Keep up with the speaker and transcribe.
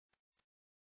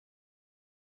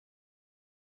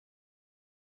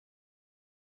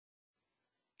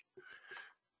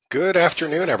Good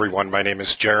afternoon, everyone. My name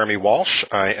is Jeremy Walsh.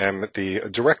 I am the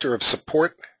Director of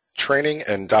Support, Training,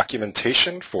 and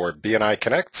Documentation for BNI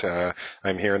Connect.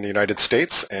 I'm here in the United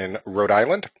States in Rhode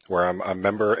Island, where I'm a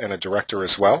member and a director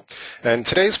as well. And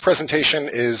today's presentation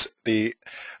is the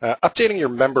updating your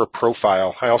member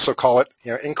profile. I also call it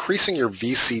increasing your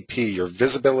VCP, your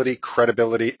visibility,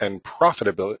 credibility, and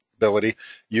profitability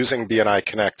using BNI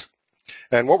Connect.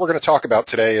 And what we're going to talk about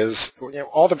today is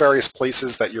all the various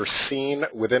places that you're seen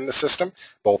within the system,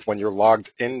 both when you're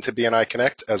logged into BNI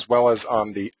Connect as well as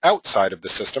on the outside of the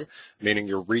system, meaning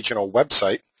your regional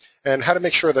website, and how to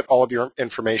make sure that all of your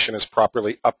information is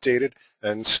properly updated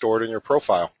and stored in your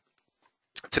profile.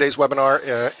 Today's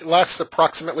webinar lasts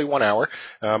approximately 1 hour,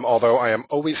 although I am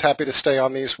always happy to stay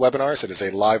on these webinars. It is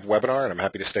a live webinar, and I'm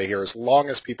happy to stay here as long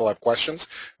as people have questions,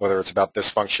 whether it's about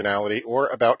this functionality or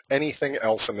about anything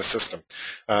else in the system.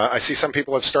 I see some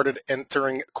people have started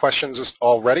entering questions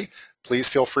already. Please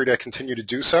feel free to continue to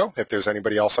do so if there's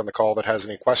anybody else on the call that has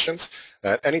any questions.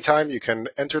 At any time, you can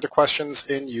enter the questions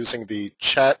in using the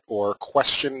chat or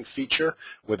question feature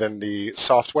within the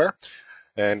software.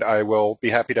 And I will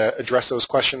be happy to address those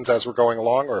questions as we're going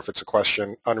along, or if it's a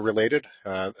question unrelated,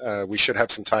 we should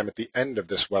have some time at the end of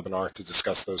this webinar to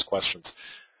discuss those questions.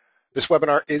 This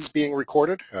webinar is being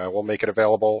recorded. We'll make it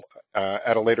available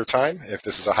at a later time. If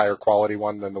this is a higher quality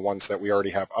one than the ones that we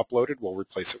already have uploaded, we'll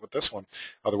replace it with this one.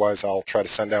 Otherwise, I'll try to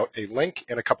send out a link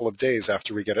in a couple of days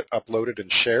after we get it uploaded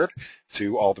and shared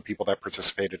to all the people that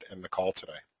participated in the call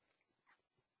today.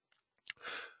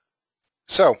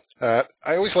 So I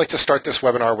always like to start this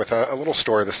webinar with a little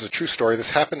story. This is a true story. This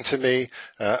happened to me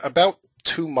about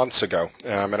 2 months ago.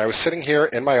 And I was sitting here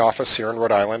in my office here in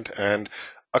Rhode Island, and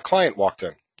a client walked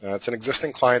in. It's an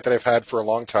existing client that I've had for a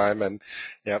long time, and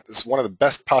this is one of the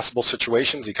best possible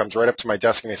situations. He comes right up to my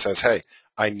desk and he says, "Hey,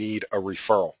 I need a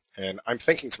referral." And I'm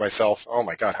thinking to myself, oh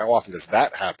my God, how often does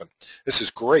that happen? This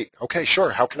is great. Okay,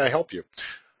 sure. How can I help you?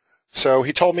 So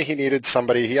he told me he needed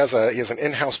somebody. He has an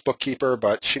in-house bookkeeper,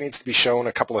 but she needs to be shown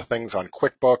a couple of things on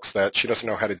QuickBooks that she doesn't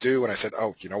know how to do. And I said,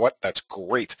 oh, you know what? That's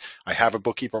great. I have a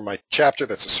bookkeeper in my chapter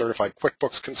that's a certified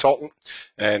QuickBooks consultant,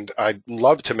 and I'd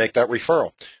love to make that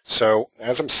referral. So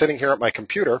as I'm sitting here at my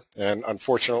computer, and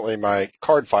unfortunately my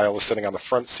card file is sitting on the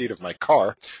front seat of my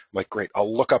car, I'm like, great,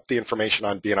 I'll look up the information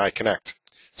on BNI Connect.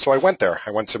 So I went there.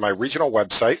 I went to my regional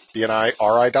website,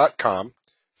 bniri.com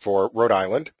for Rhode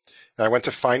Island. I went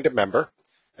to find a member,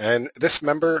 and this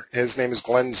member, his name is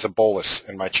Glenn Zabolis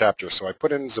in my chapter. So I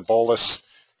put in Zabolis,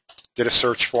 did a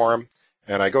search for him,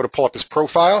 and I go to pull up his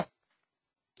profile,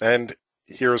 and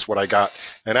here's what I got.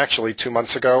 And actually, 2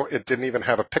 months ago, it didn't even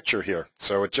have a picture here.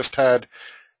 So it just had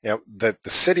the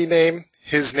city name,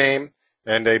 his name,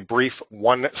 and a brief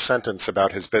 1 sentence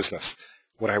about his business.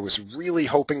 What I was really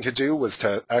hoping to do was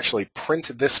to actually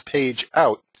print this page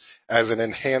out as an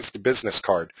enhanced business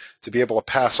card to be able to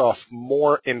pass off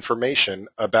more information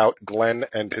about Glenn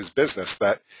and his business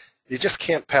that you just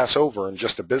can't pass over in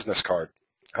just a business card.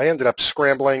 I ended up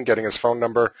scrambling, getting his phone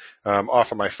number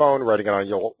off of my phone, writing it on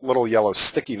a little yellow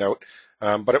sticky note,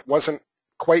 but it wasn't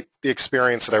quite the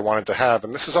experience that I wanted to have.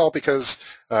 And this is all because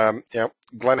Glenn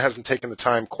hasn't taken the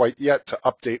time quite yet to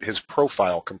update his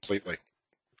profile completely,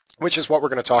 which is what we're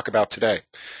going to talk about today.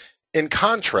 In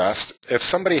contrast, if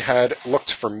somebody had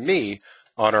looked for me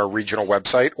on our regional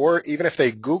website, or even if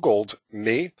they Googled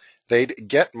me, they'd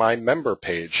get my member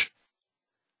page.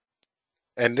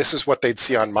 And this is what they'd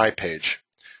see on my page.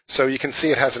 So you can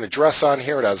see it has an address on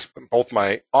here. It has both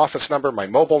my office number, my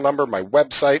mobile number, my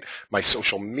website, my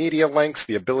social media links,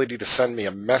 the ability to send me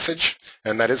a message.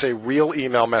 And that is a real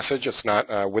email message. It's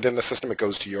not within the system. It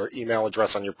goes to your email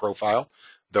address on your profile,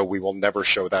 though we will never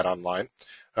show that online.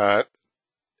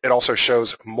 It also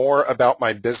shows more about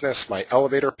my business, my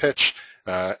elevator pitch,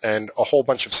 and a whole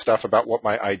bunch of stuff about what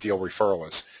my ideal referral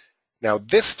is. Now,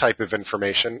 this type of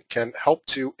information can help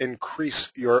to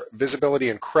increase your visibility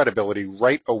and credibility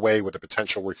right away with a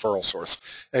potential referral source.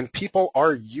 And people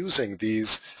are using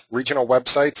these regional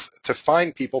websites to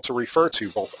find people to refer to,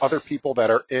 both other people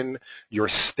that are in your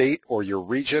state or your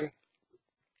region,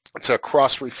 to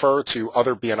cross-refer to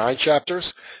other BNI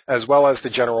chapters, as well as the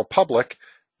general public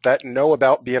that know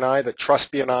about BNI, that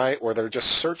trust BNI, or they're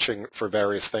just searching for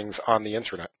various things on the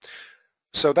internet.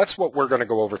 So that's what we're going to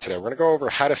go over today. We're going to go over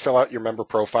how to fill out your member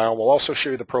profile. We'll also show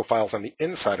you the profiles on the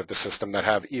inside of the system that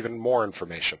have even more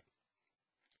information.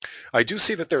 I do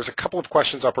see that there's a couple of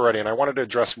questions up already, and I wanted to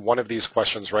address one of these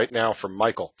questions right now from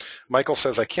Michael. Michael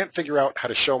says, I can't figure out how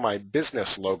to show my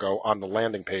business logo on the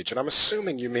landing page. And I'm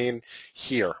assuming you mean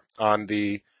here on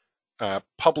the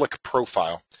public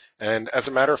profile. And as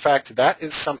a matter of fact, that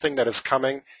is something that is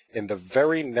coming in the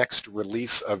very next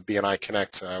release of BNI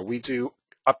Connect. We do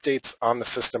updates on the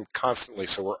system constantly,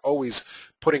 so we're always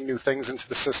putting new things into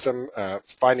the system,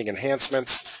 finding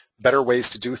enhancements, better ways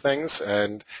to do things,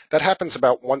 and that happens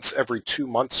about once every 2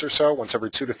 months or so. Once every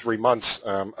 2 to 3 months,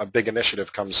 a big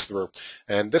initiative comes through,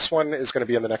 and this one is going to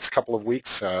be in the next couple of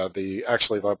weeks,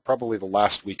 probably the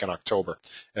last week in October.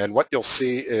 And what you'll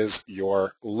see is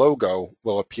your logo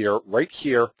will appear right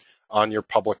here on your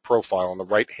public profile on the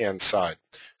right-hand side.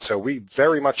 So we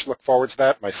very much look forward to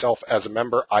that. Myself as a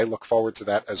member, I look forward to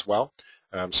that as well.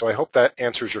 So I hope that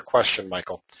answers your question,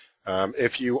 Michael.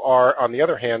 If you are, on the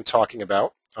other hand, talking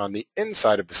about on the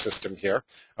inside of the system here,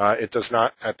 it does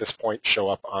not at this point show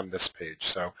up on this page.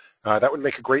 So that would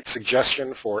make a great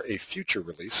suggestion for a future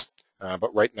release,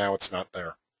 but right now it's not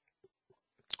there.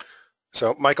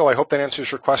 So Michael, I hope that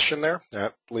answers your question there,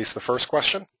 at least the first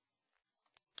question.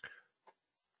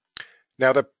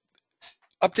 Now,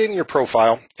 updating your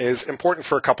profile is important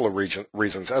for a couple of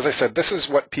reasons. As I said, this is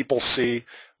what people see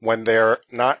when they're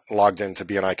not logged into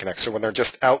BNI Connect, so when they're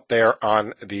just out there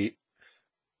on the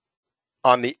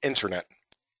internet.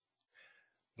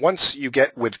 Once you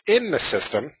get within the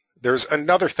system, there's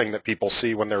another thing that people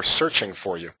see when they're searching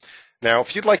for you. Now,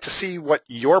 if you'd like to see what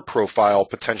your profile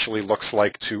potentially looks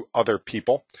like to other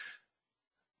people,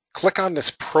 click on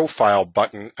this profile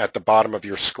button at the bottom of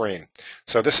your screen.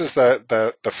 So this is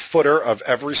the footer of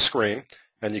every screen,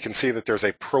 and you can see that there's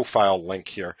a profile link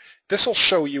here. This will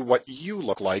show you what you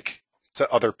look like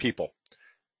to other people.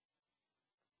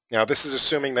 Now, this is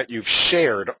assuming that you've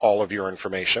shared all of your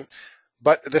information,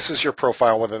 but this is your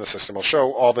profile within the system. It'll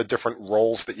show all the different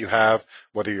roles that you have,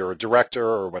 whether you're a director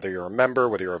or whether you're a member,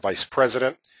 whether you're a vice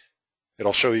president.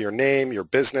 It'll show you your name, your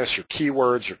business, your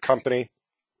keywords, your company.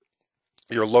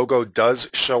 Your logo does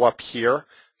show up here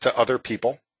to other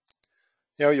people.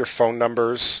 You know, your phone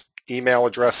numbers, email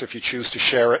address if you choose to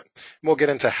share it. And we'll get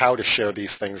into how to share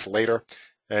these things later.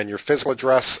 And your physical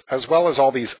address, as well as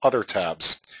all these other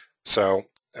tabs. So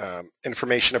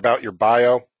information about your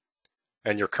bio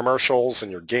and your commercials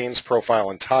and your gains profile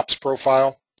and tops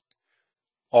profile.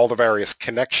 All the various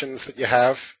connections that you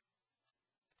have.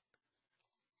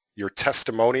 Your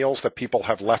testimonials that people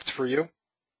have left for you.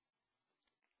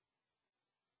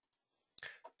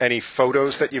 Any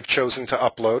photos that you've chosen to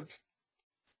upload,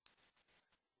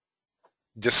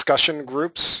 discussion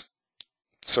groups,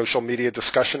 social media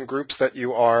discussion groups that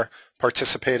you are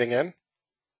participating in,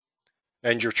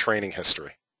 and your training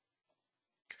history.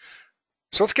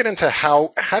 So let's get into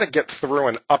how to get through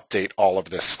and update all of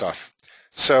this stuff.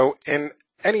 So in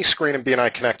any screen in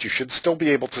BNI Connect, you should still be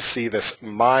able to see this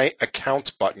My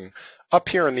Account button up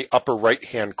here in the upper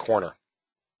right-hand corner.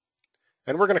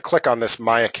 And we're going to click on this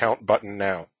My Account button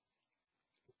now.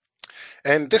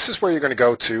 And this is where you're going to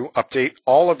go to update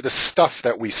all of the stuff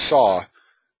that we saw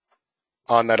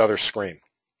on that other screen.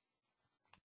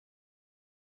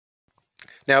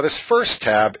 Now, this first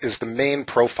tab is the main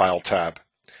profile tab.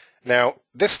 Now,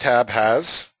 this tab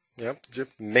has your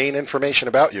main information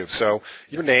about you. So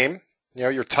your name,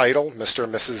 your title, Mr.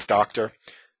 and Mrs. Doctor.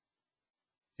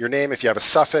 Your name, if you have a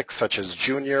suffix such as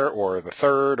junior or the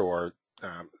third or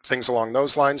things along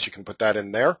those lines, you can put that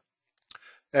in there.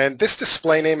 And this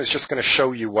display name is just going to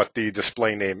show you what the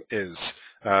display name is.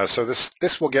 So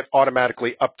this will get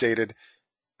automatically updated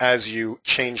as you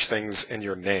change things in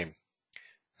your name.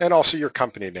 And also your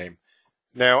company name.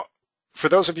 Now, for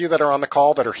those of you that are on the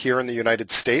call that are here in the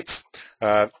United States,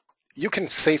 you can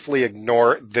safely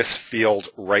ignore this field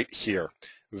right here,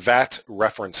 VAT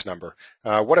reference number.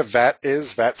 What a VAT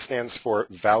is, VAT stands for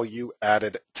Value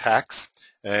Added Tax,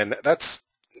 and that's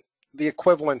the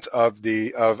equivalent of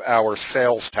our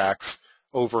sales tax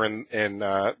over in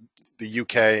the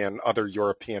UK and other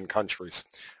European countries.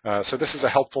 So this is a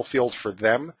helpful field for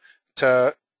them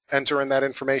to enter in that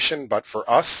information, but for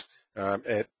us,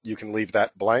 you can leave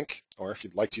that blank, or if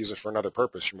you'd like to use it for another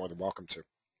purpose, you're more than welcome to.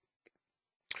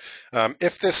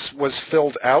 If this was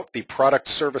filled out, the product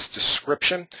service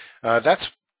description,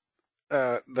 that's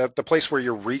the place where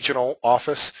your regional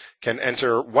office can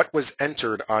enter what was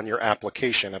entered on your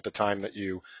application at the time that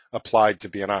you applied to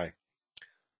BNI.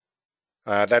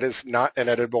 That is not an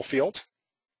editable field.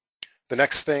 The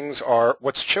next things are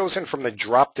what's chosen from the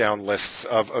drop-down lists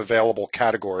of available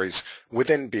categories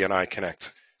within BNI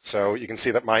Connect. So you can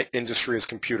see that my industry is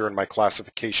computer and my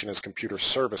classification is computer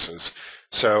services.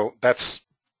 So that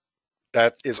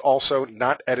is also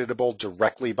not editable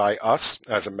directly by us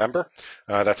as a member.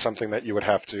 That's something that you would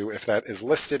have to, if that is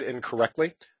listed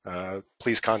incorrectly,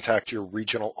 please contact your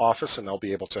regional office and they'll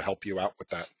be able to help you out with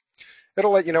that.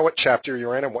 It'll let you know what chapter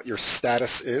you're in and what your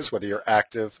status is, whether you're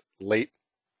active, late,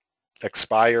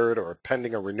 expired or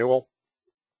pending a renewal.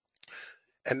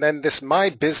 And then this My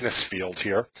Business field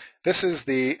here, this is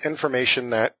the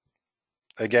information that,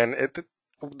 again,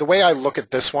 the way I look at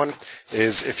this one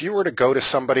is if you were to go to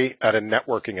somebody at a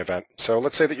networking event, so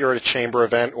let's say that you're at a chamber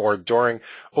event or during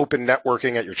open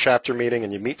networking at your chapter meeting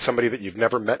and you meet somebody that you've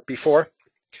never met before,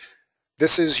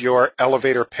 this is your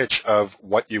elevator pitch of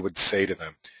what you would say to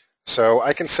them. So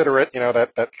I consider it,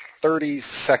 that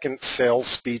 30-second sales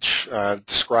speech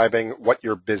describing what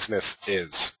your business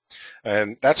is.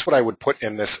 And that's what I would put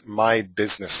in this My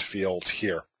Business field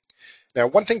here. Now,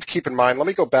 one thing to keep in mind, let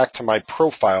me go back to my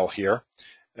profile here,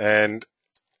 and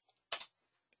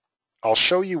I'll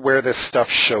show you where this stuff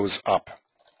shows up.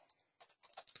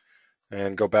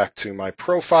 And go back to my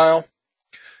profile.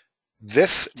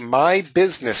 This My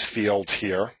Business field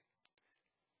here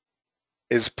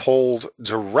is pulled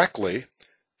directly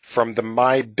from the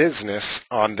My Business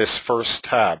on this first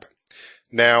tab.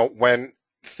 Now, when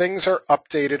things are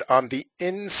updated on the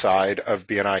inside of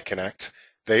BNI Connect,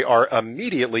 they are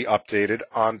immediately updated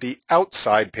on the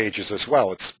outside pages as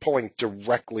well. It's pulling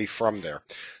directly from there.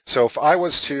 So if I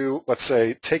was to, let's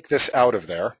say, take this out of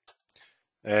there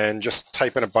and just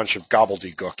type in a bunch of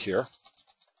gobbledygook here,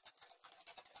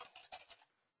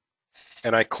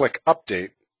 and I click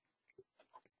Update,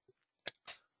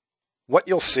 what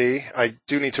you'll see, I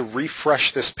do need to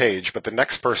refresh this page, but the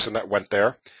next person that went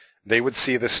there, they would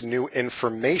see this new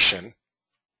information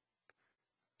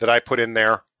that I put in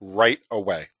there right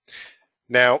away.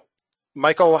 Now,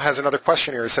 Michael has another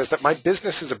question here. He says that my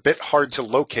business is a bit hard to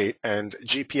locate and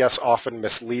GPS often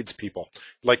misleads people.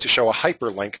 I'd like to show a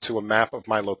hyperlink to a map of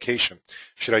my location.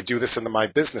 Should I do this in the My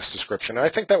Business description? And I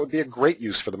think that would be a great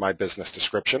use for the My Business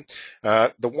description.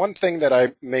 The one thing that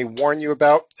I may warn you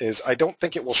about is I don't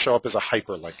think it will show up as a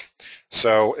hyperlink.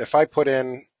 So if I put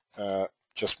in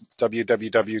just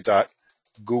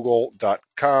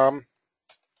www.google.com,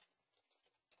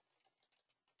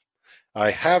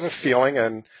 I have a feeling,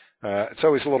 and it's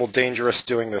always a little dangerous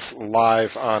doing this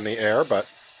live on the air,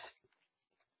 but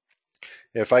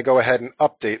if I go ahead and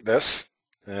update this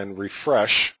and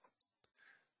refresh,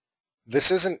 this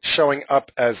isn't showing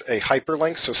up as a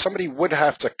hyperlink, so somebody would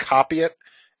have to copy it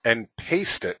and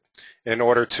paste it in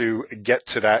order to get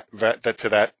to that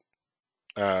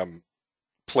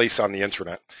place on the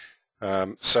internet.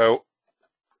 So,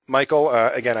 Michael,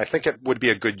 again, I think it would be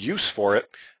a good use for it,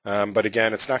 but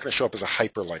again, it's not going to show up as a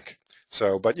hyperlink.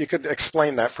 So, but you could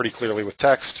explain that pretty clearly with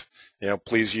text.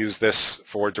 Please use this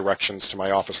for directions to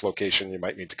my office location. You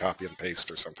might need to copy and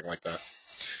paste or something like that.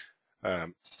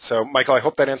 So, Michael, I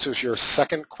hope that answers your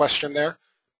second question there.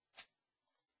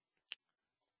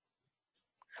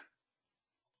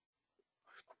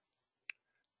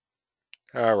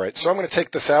 All right, so I'm going to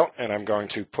take this out, and I'm going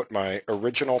to put my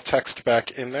original text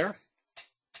back in there.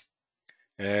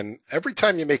 And every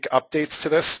time you make updates to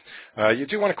this, you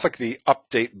do want to click the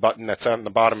Update button that's on the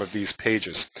bottom of these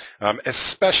pages,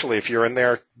 especially if you're in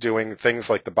there doing things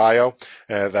like the bio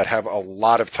that have a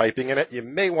lot of typing in it. You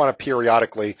may want to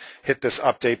periodically hit this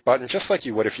Update button, just like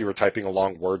you would if you were typing a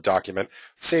long Word document.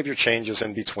 Save your changes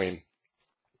in between.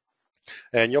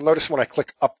 And you'll notice when I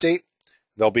click Update,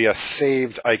 there'll be a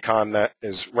saved icon that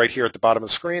is right here at the bottom of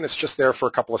the screen. It's just there for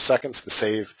a couple of seconds. The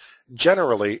save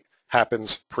generally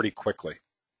happens pretty quickly.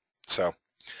 So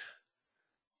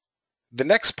the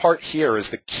next part here is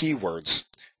the keywords.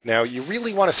 Now, you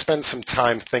really want to spend some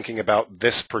time thinking about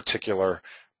this particular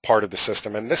part of the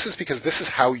system, and this is because this is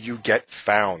how you get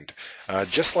found.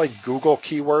 Just like Google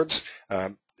keywords,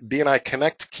 BNI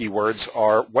Connect keywords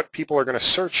are what people are going to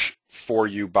search for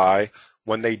you by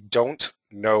when they don't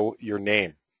know your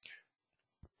name.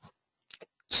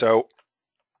 So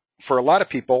for a lot of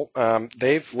people,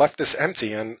 they've left this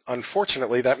empty, and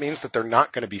unfortunately that means that they're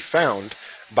not going to be found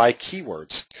by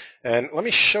keywords. And let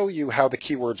me show you how the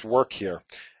keywords work here.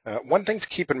 One thing to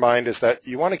keep in mind is that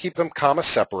you want to keep them comma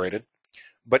separated,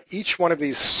 but each one of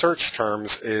these search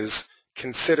terms is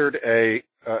considered a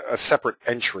separate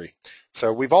entry.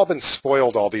 So we've all been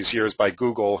spoiled all these years by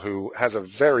Google, who has a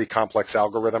very complex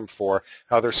algorithm for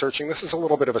how they're searching. This is a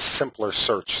little bit of a simpler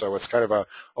search, so it's kind of a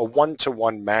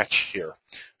one-to-one match here.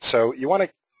 So you want to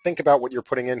think about what you're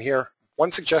putting in here.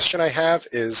 One suggestion I have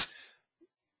is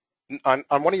on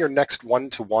one of your next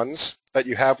one-to-ones that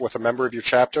you have with a member of your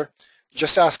chapter,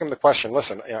 just ask them the question,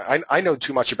 listen, I know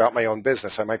too much about my own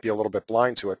business. I might be a little bit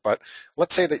blind to it, but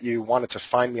let's say that you wanted to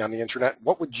find me on the internet.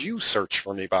 What would you search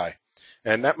for me by?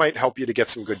 And that might help you to get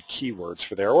some good keywords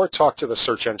for there, or talk to the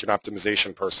search engine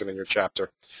optimization person in your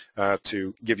chapter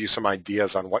to give you some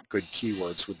ideas on what good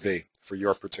keywords would be for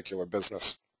your particular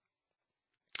business.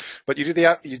 But you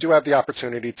do have the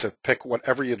opportunity to pick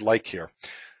whatever you'd like here.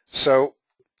 So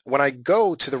when I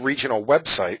go to the regional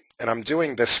website and I'm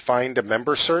doing this find a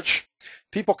member search,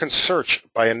 people can search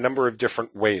by a number of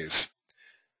different ways.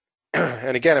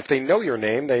 And again, if they know your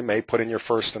name, they may put in your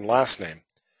first and last name.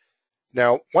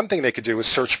 Now, one thing they could do is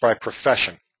search by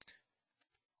profession.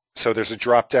 So there's a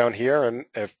drop down here, and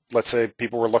if, let's say,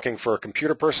 people were looking for a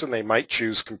computer person, they might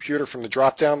choose computer from the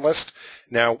drop down list.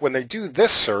 Now, when they do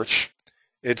this search,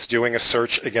 it's doing a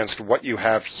search against what you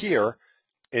have here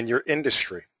in your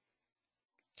industry.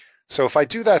 So if I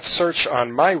do that search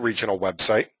on my regional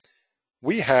website,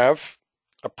 we have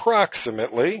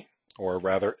approximately, or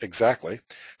rather exactly,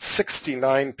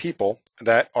 69 people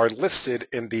that are listed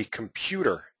in the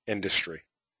computer industry.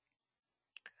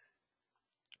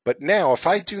 But now, if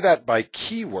I do that by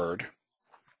keyword,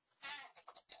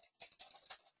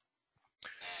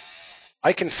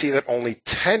 I can see that only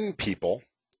 10 people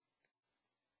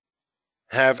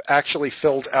have actually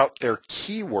filled out their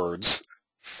keywords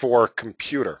for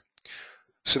computer.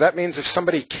 So that means if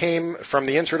somebody came from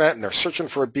the internet and they're searching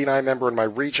for a BNI member in my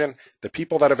region, the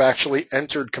people that have actually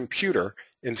entered computer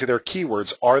into their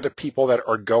keywords are the people that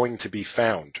are going to be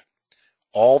found.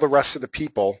 All the rest of the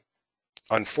people,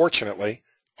 unfortunately,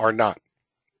 are not.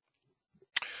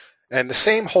 And the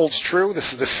same holds true.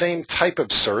 This is the same type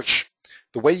of search.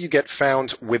 The way you get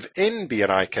found within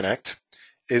BNI Connect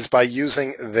is by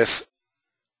using this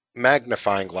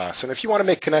magnifying glass. And if you want to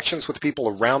make connections with people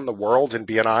around the world in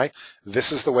BNI,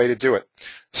 this is the way to do it.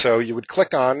 So you would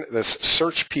click on this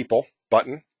Search People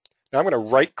button. Now I'm going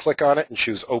to right click on it and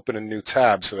choose Open a New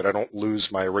Tab so that I don't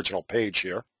lose my original page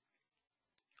here.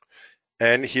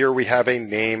 And here we have a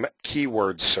name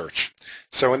keyword search.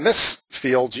 So in this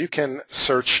field, you can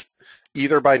search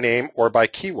either by name or by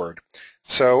keyword.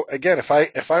 So again, if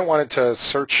I wanted to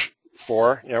search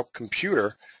for,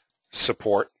 computer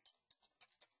support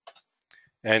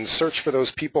and search for those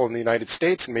people in the United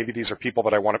States, and maybe these are people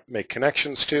that I want to make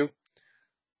connections to,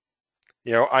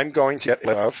 I'm going to get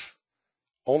of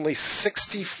only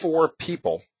 64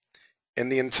 people in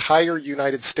the entire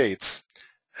United States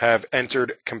have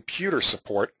entered computer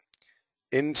support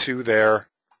into their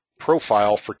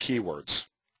profile for keywords.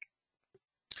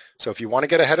 So if you want to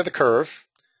get ahead of the curve,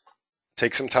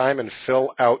 take some time and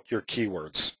fill out your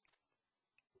keywords.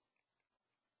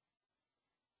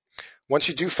 Once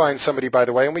you do find somebody, by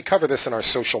the way, and we cover this in our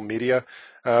social media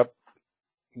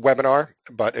webinar,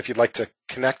 but if you'd like to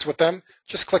connect with them,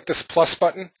 just click this plus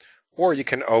button, or you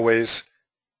can always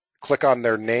click on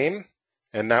their name,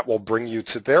 and that will bring you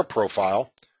to their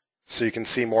profile so you can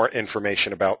see more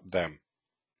information about them.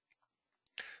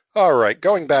 All right,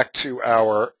 going back to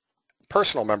our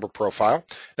personal member profile.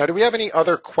 Now, do we have any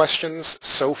other questions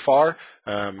so far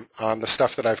on the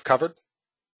stuff that I've covered?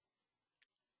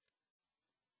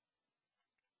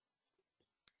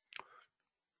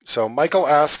 So Michael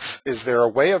asks, is there a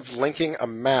way of linking a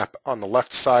map on the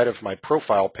left side of my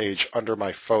profile page under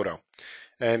my photo?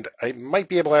 And I might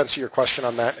be able to answer your question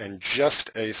on that in just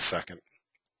a second.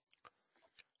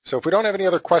 So if we don't have any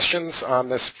other questions on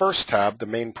this first tab, the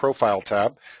main profile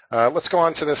tab, let's go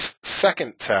on to this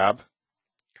second tab,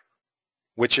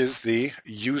 which is the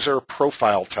user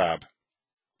profile tab.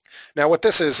 Now what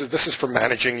this is this is for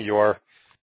managing your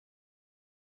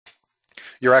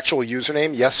actual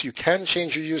username. Yes, you can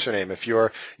change your username. If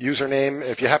your username,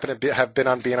 if you happen to have been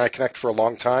on BNI Connect for a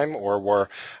long time or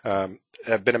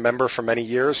have been a member for many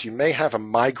years, you may have a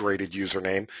migrated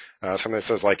username, something that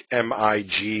says like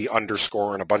MIG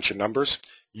underscore and a bunch of numbers.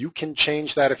 You can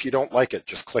change that if you don't like it.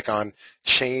 Just click on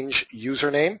Change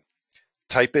Username,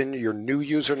 type in your new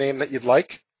username that you'd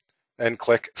like, and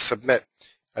click Submit.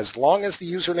 As long as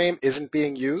the username isn't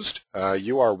being used,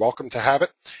 you are welcome to have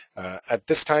it. At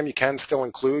this time, you can still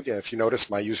include, if you notice,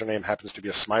 my username happens to be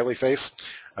a smiley face,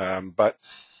 but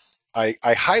I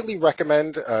highly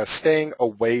recommend staying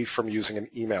away from using an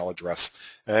email address.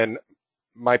 And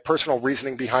my personal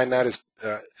reasoning behind that is,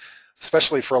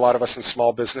 especially for a lot of us in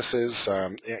small businesses,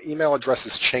 email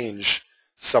addresses change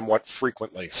somewhat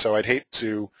frequently. So I'd hate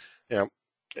to,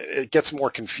 it gets more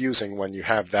confusing when you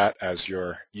have that as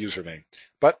your username.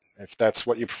 But if that's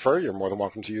what you prefer, you're more than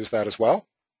welcome to use that as well.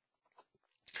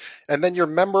 And then your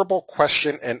memorable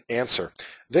question and answer.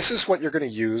 This is what you're going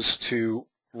to use to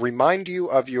remind you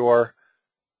of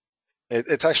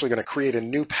it's actually going to create a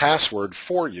new password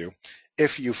for you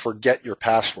if you forget your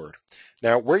password.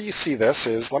 Now, where you see this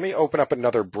is, let me open up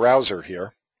another browser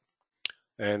here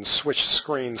and switch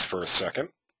screens for a second.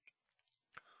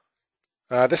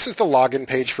 This is the login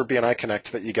page for BNI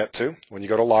Connect that you get to when you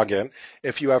go to login.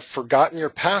 If you have forgotten your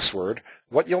password,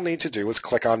 what you'll need to do is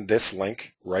click on this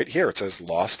link right here. It says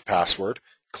Lost Password.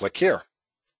 Click here.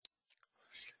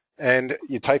 and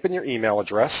you type in your email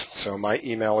address. So my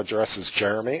email address is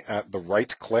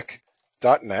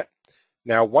jeremy@therightclick.net.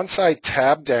 Now, once I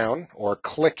tab down or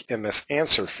click in this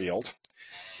answer field,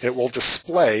 it will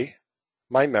display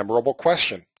my memorable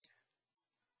question.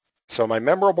 So my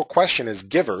memorable question is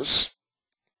givers,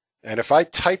 and if I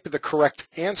type the correct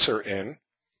answer in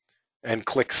and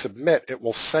click submit, it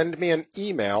will send me an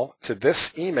email to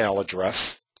this email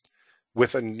address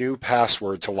with a new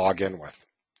password to log in with.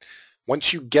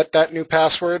 Once you get that new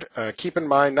password, keep in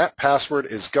mind that password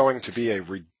is going to be a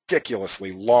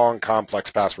ridiculously long,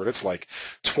 complex password. It's like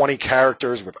 20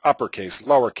 characters with uppercase,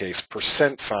 lowercase,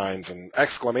 percent signs, and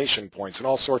exclamation points, and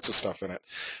all sorts of stuff in it.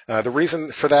 The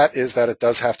reason for that is that it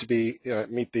does have to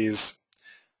meet these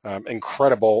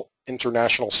incredible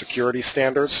international security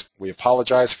standards. We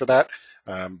apologize for that,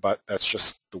 but that's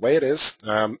just the way it is.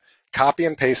 Copy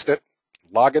and paste it,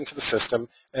 log into the system,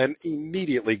 and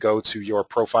immediately go to your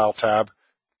profile tab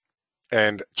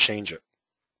and change it.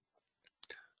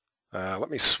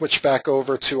 Let me switch back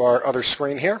over to our other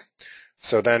screen here.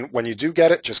 So then when you do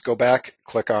get it, just go back,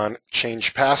 click on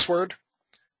Change Password,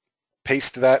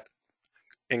 paste that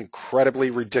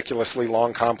incredibly, ridiculously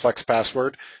long, complex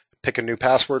password, pick a new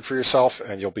password for yourself,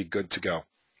 and you'll be good to go.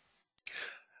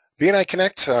 BNI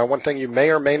Connect, one thing you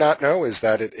may or may not know is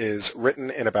that it is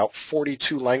written in about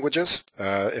 42 languages.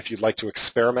 If you'd like to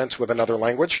experiment with another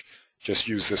language, just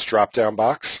use this drop-down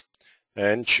box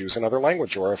and choose another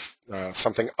language. Or if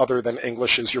something other than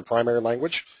English is your primary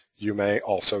language, you may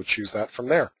also choose that from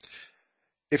there.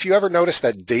 If you ever notice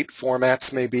that date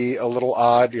formats may be a little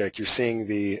odd, like you're seeing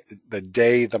the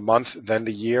day, the month, then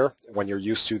the year, when you're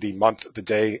used to the month, the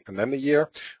day, and then the year,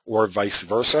 or vice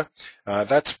versa,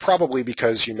 that's probably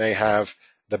because you may have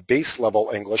the base level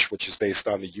English, which is based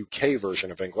on the UK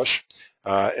version of English,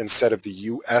 instead of the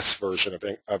US version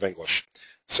of English.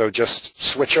 So just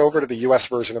switch over to the US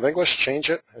version of English, change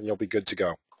it, and you'll be good to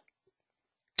go.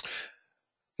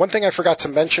 One thing I forgot to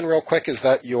mention real quick is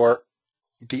that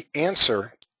the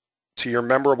answer to your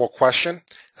memorable question,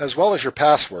 as well as your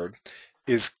password,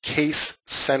 is case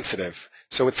sensitive.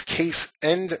 So it's case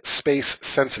and space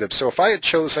sensitive. So if I had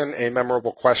chosen a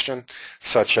memorable question,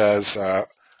 such as,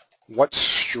 what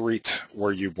street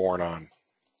were you born on?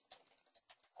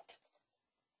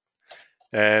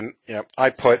 And I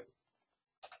put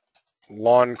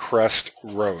Lawncrest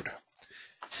Road.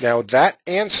 Now that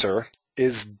answer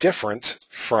is different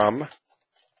from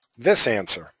this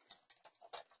answer,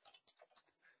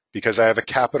 because I have a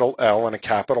capital L and a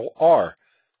capital R,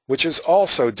 which is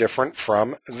also different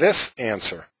from this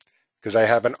answer, because I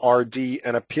have an RD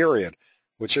and a period,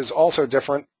 which is also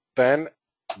different than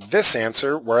this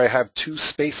answer, where I have two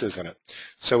spaces in it.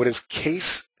 So it is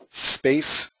case,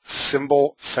 space,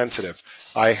 symbol sensitive.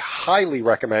 I highly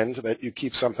recommend that you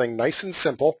keep something nice and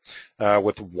simple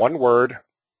with one word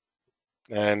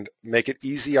and make it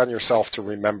easy on yourself to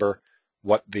remember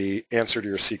what the answer to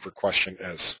your secret question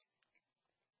is.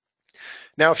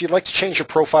 Now, if you'd like to change your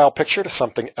profile picture to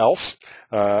something else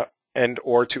and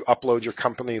or to upload your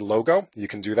company logo, you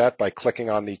can do that by clicking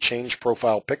on the Change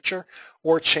Profile Picture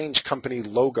or Change Company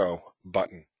Logo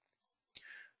button.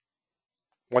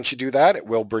 Once you do that, it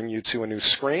will bring you to a new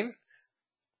screen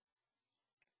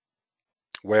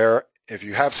where if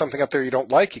you have something up there you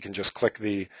don't like, you can just click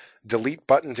the Delete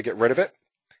button to get rid of it.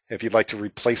 If you'd like to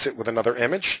replace it with another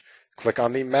image, click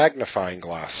on the magnifying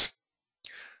glass.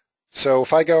 So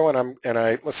if I go and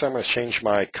let's say I'm going to change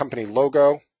my company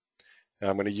logo, and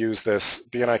I'm going to use this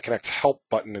BNI Connect Help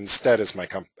button instead as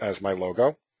my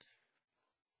logo.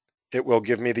 It will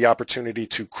give me the opportunity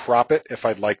to crop it if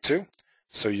I'd like to.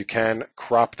 So you can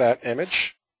crop that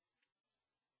image.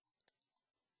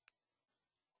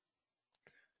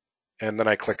 And then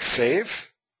I click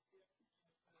Save.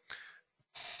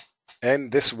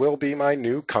 And this will be my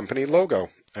new company logo,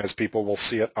 as people will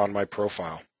see it on my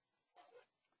profile.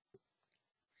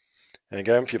 And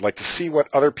again, if you'd like to see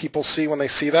what other people see when they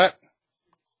see that,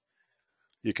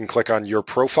 you can click on Your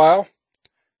Profile,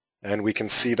 and we can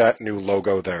see that new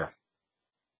logo there.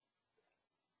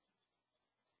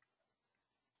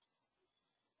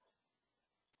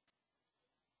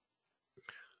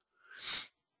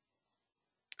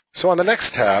 So on the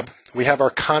next tab, we have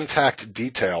our contact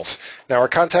details. Now our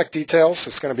contact details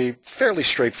is going to be fairly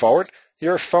straightforward.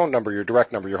 Your phone number, your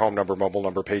direct number, your home number, mobile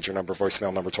number, pager number,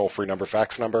 voicemail number, toll-free number,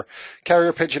 fax number,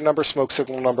 carrier pigeon number, smoke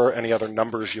signal number, any other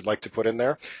numbers you'd like to put in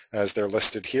there as they're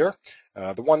listed here.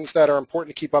 The ones that are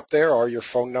important to keep up there are your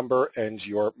phone number and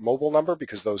your mobile number,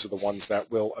 because those are the ones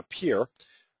that will appear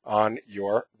on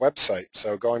your website.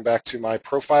 So going back to my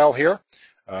profile here,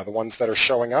 the ones that are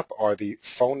showing up are the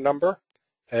phone number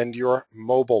and your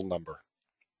mobile number.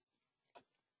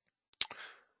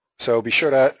 So be sure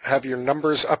to have your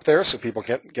numbers up there so people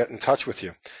can get in touch with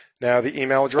you. Now the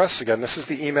email address, again, this is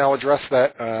the email address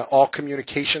that all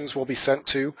communications will be sent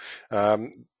to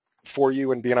for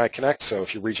you in BNI Connect. So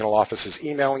if your regional office is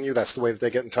emailing you, that's the way that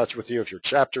they get in touch with you. If your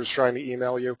chapter is trying to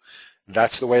email you,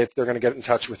 that's the way that they're going to get in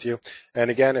touch with you. And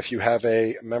again, if you have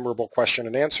a memorable question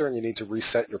and answer and you need to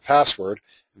reset your password,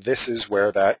 this is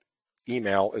where that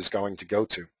email is going to go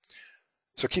to.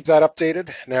 So keep that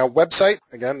updated. Now website,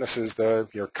 again, this is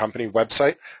your company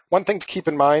website. One thing to keep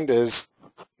in mind is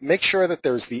make sure that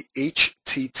there's the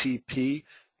HTTP://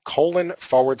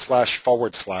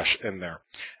 in there.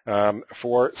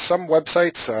 For some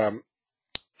websites,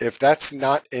 if that's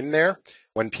not in there,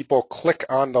 when people click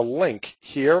on the link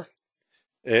here,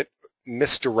 it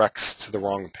misdirects to the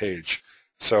wrong page.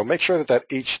 So make sure that that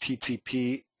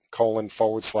HTTP://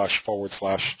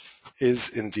 is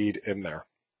indeed in there.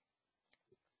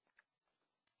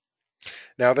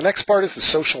 Now the next part is the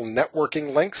social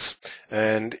networking links,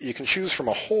 and you can choose from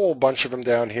a whole bunch of them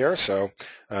down here, so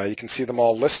you can see them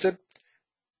all listed.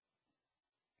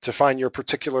 To find your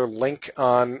particular link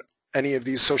on any of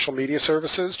these social media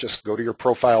services, just go to your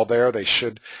profile there. They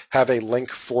should have a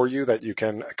link for you that you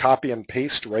can copy and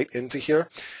paste right into here.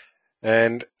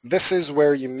 And this is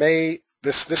where you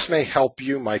this may help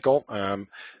you, Michael.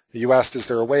 You asked, is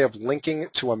there a way of linking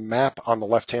to a map on the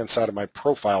left-hand side of my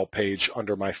profile page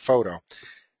under my photo?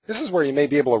 This is where you may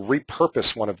be able to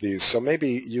repurpose one of these. So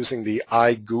maybe using the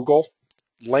iGoogle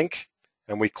link,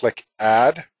 and we click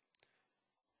Add,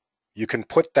 you can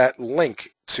put that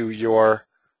link to your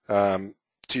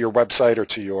website or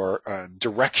to your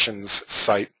directions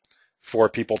site for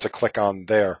people to click on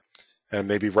there, and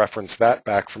maybe reference that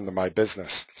back from the My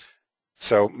Business.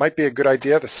 So might be a good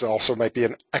idea. This also might be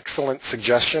an excellent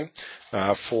suggestion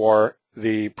for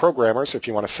the programmers if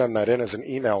you want to send that in as an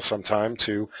email sometime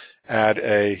to add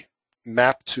a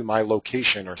map to my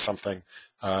location or something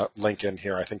link in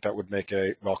here. I think that would make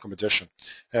a welcome addition.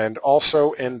 And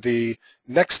also in the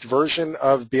next version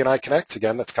of BNI Connect,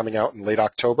 again, that's coming out in late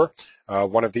October,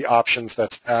 one of the options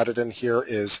that's added in here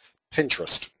is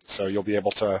Pinterest. So you'll be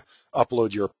able to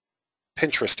upload your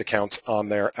Pinterest accounts on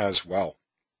there as well.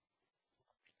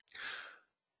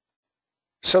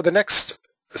 So the next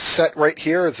set right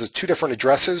here is the two different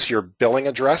addresses, your billing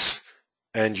address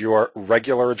and your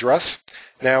regular address.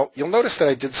 Now, you'll notice that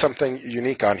I did something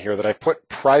unique on here, that I put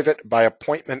private by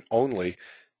appointment only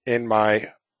in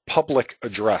my public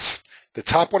address. The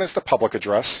top one is the public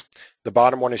address. The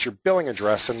bottom one is your billing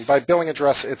address. And by billing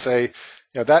address, it's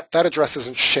that address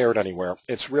isn't shared anywhere.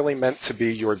 It's really meant to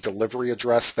be your delivery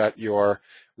address that your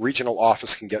regional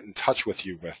office can get in touch with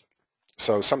you with.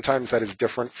 So sometimes that is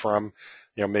different from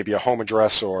maybe a home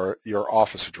address or your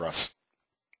office address.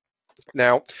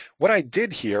 Now, what I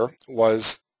did here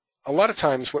was, a lot of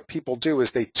times what people do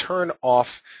is they turn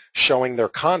off showing their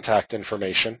contact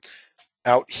information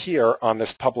out here on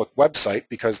this public website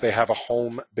because they have a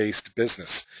home-based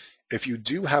business. If you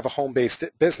do have a home-based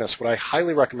business, what I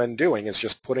highly recommend doing is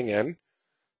just putting in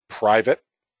private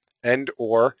and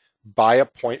or by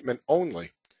appointment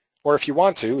only. Or if you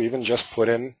want to, even just put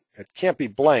in, it can't be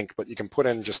blank, but you can put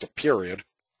in just a period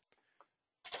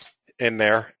in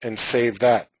there and save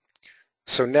that.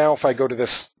 So now if I go to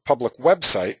this public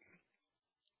website,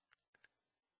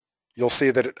 you'll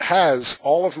see that it has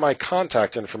all of my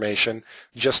contact information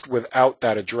just without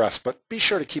that address. But be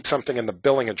sure to keep something in the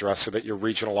billing address so that your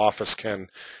regional office can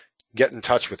get in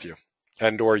touch with you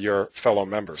and or your fellow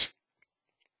members.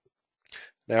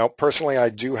 Now, personally, I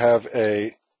do have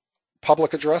a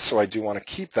public address, so I do want to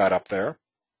keep that up there.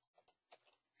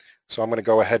 So I'm going to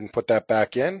go ahead and put that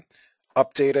back in,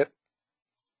 update it,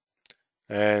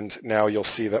 and now you'll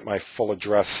see that my full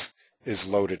address is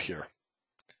loaded here.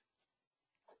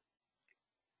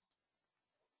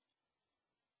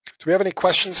 Do we have any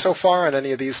questions so far on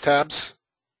any of these tabs?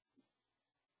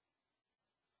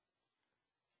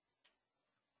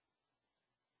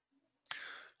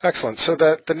 Excellent. So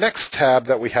the next tab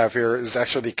that we have here is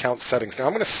actually the account settings. Now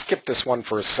I'm going to skip this one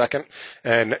for a second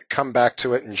and come back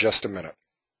to it in just a minute.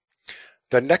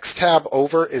 The next tab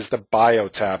over is the Bio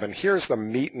tab, and here's the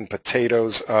meat and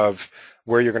potatoes of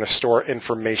where you're going to store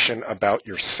information about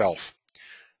yourself.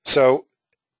 So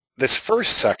this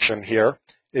first section here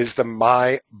is the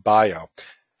My Bio.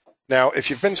 Now, if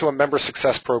you've been to a member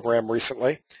success program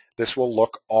recently, this will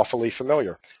look awfully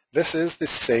familiar. This is the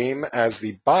same as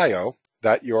the bio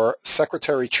that your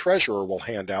secretary-treasurer will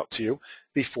hand out to you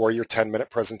before your 10-minute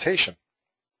presentation.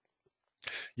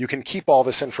 You can keep all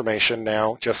this information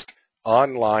now just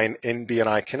online in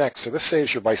BNI Connect. So this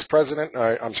saves your vice president,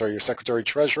 your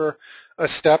secretary-treasurer a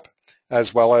step,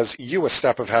 as well as you a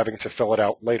step of having to fill it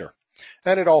out later.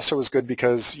 And it also is good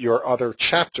because your other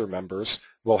chapter members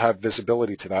will have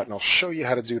visibility to that, and I'll show you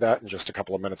how to do that in just a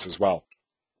couple of minutes as well.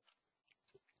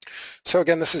 So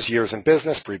again, this is years in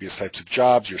business, previous types of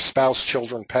jobs, your spouse,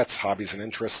 children, pets, hobbies and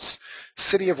interests,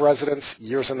 city of residence,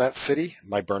 years in that city,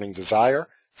 my burning desire,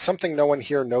 something no one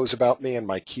here knows about me, and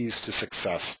my keys to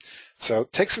success. So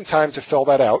take some time to fill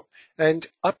that out and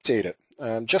update it.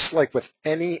 Just like with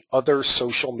any other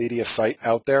social media site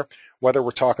out there, whether we're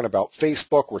talking about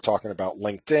Facebook, we're talking about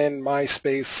LinkedIn,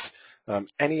 MySpace,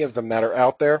 any of them that are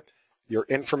out there, your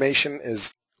information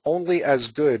is only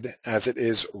as good as it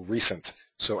is recent.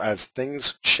 So as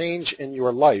things change in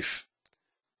your life,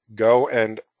 go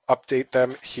and update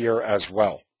them here as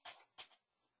well.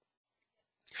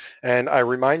 And I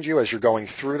remind you as you're going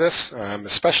through this,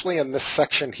 especially in this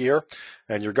section here,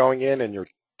 and you're going in and you're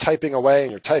typing away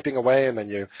and you're typing away, and then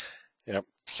you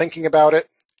thinking about it,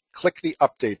 click the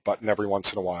update button every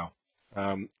once in a while.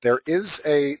 There is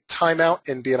a timeout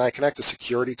in BNI Connect, a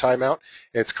security timeout.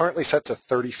 It's currently set to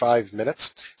 35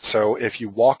 minutes. So if you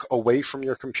walk away from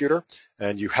your computer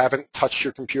and you haven't touched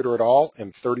your computer at all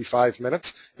in 35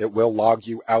 minutes, it will log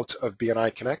you out of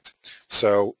BNI Connect.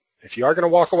 So if you are going to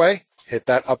walk away, hit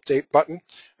that update button.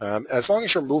 As long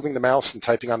as you're moving the mouse and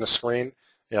typing on the screen,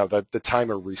 the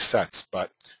timer resets.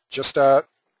 But just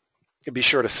be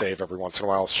sure to save every once in a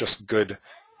while. It's just good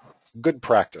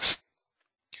practice.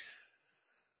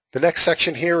 The next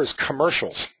section here is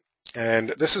commercials,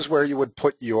 and this is where you would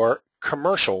put your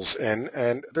commercials in,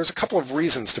 and there's a couple of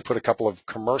reasons to put a couple of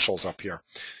commercials up here.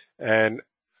 And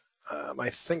I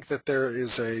think that there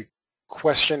is a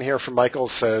question here from Michael.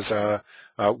 Says,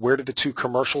 where did the 2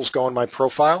 commercials go in my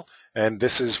profile? And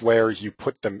this is where you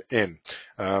put them in.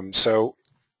 So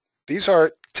these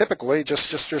are typically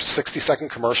just your 60-second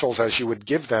commercials as you would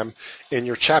give them in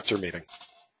your chapter meeting.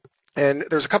 And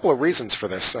there's a couple of reasons for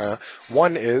this.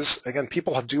 One is, again,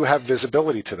 people do have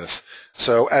visibility to this.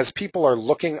 So as people are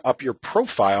looking up your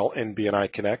profile in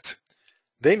BNI Connect,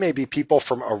 they may be people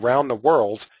from around the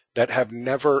world that have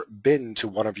never been to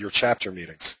one of your chapter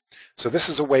meetings. So this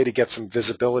is a way to get some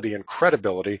visibility and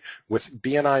credibility with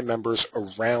BNI members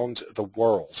around the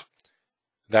world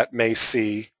that may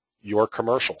see your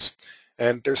commercials.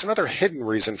 And there's another hidden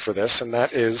reason for this, and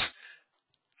that is,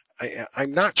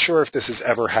 I'm not sure if this has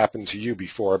ever happened to you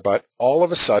before, but all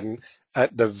of a sudden,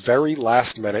 at the very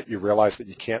last minute, you realize that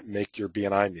you can't make your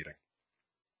BNI meeting.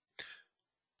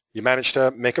 You manage to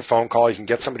make a phone call, you can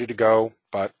get somebody to go,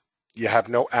 but you have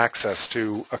no access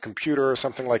to a computer or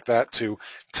something like that to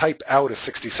type out a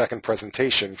 60-second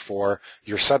presentation for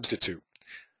your substitute.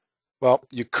 Well,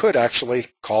 you could actually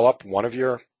call up one of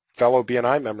your fellow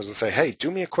BNI members and say, hey,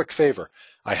 do me a quick favor.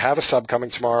 I have a sub coming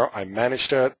tomorrow. I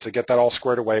managed to get that all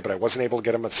squared away, but I wasn't able to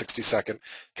get him a 60-second.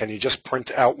 Can you just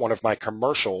print out one of my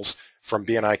commercials from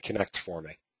BNI Connect for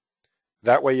me?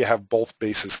 That way you have both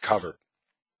bases covered.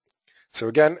 So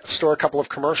again, store a couple of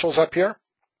commercials up here.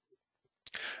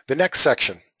 The next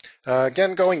section,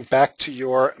 again, going back to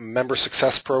your member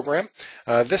success program,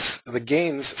 the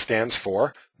GAINS stands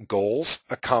for goals,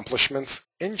 accomplishments,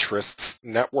 interests,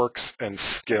 networks, and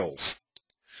skills.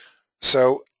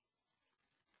 So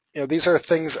these are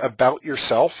things about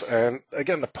yourself, and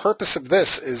again, the purpose of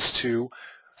this is to,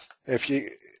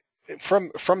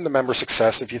 from the member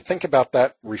success, if you think about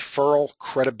that referral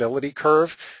credibility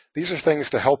curve, these are things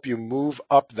to help you move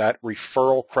up that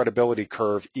referral credibility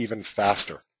curve even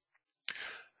faster.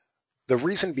 The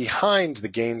reason behind the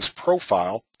GAINS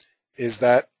profile is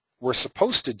that we're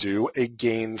supposed to do a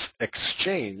GAINS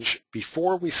exchange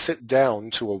before we sit down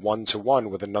to a one-to-one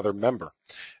with another member.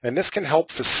 And this can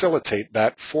help facilitate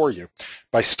that for you.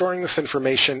 By storing this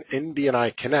information in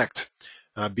BNI Connect,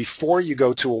 before you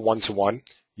go to a one-to-one,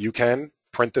 you can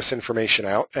print this information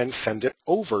out and send it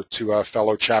over to a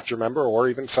fellow chapter member or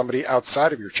even somebody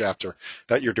outside of your chapter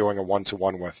that you're doing a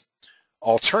one-to-one with.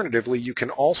 Alternatively, you can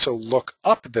also look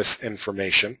up this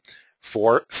information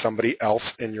for somebody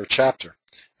else in your chapter.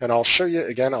 And I'll show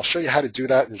you how to do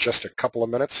that in just a couple of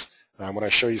minutes when I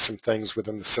show you some things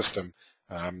within the system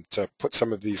to put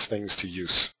some of these things to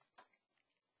use.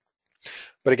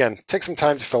 But again, take some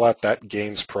time to fill out that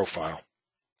GAINS profile.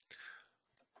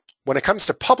 When it comes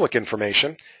to public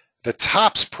information, the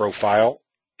TOPS profile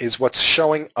is what's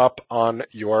showing up on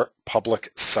your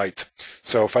public site.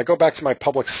 So if I go back to my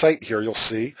public site here, you'll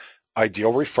see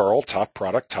ideal referral, top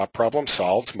product, top problem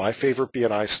solved, my favorite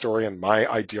BNI story, and my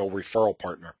ideal referral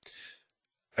partner.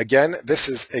 Again, this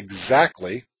is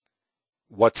exactly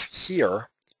what's here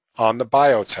on the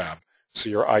bio tab. So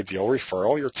your ideal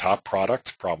referral, your top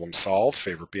product, problem solved,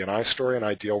 favorite BNI story, and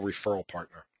ideal referral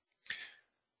partner.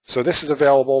 So this is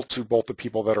available to both the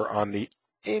people that are on the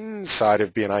inside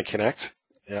of BNI Connect,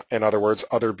 in other words,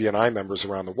 other BNI members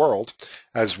around the world,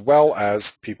 as well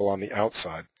as people on the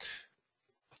outside.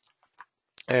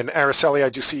 And Araceli, I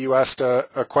do see you asked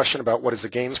a question about what is the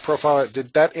games profile.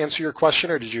 Did that answer your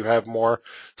question, or did you have more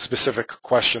specific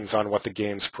questions on what the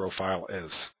games profile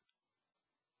is?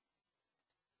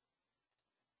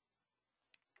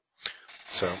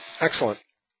 So, excellent.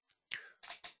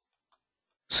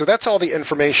 So that's all the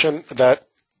information that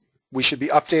we should be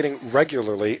updating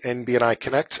regularly in BNI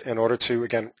Connect in order to,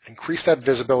 again, increase that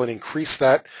visibility, increase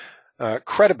that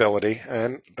credibility,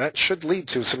 and that should lead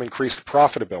to some increased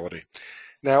profitability.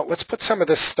 Now, let's put some of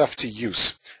this stuff to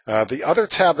use. The other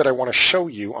tab that I want to show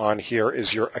you on here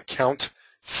is your Account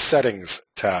Settings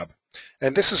tab.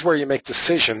 And this is where you make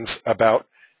decisions about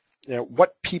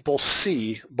what people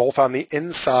see both on the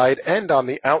inside and on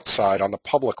the outside on the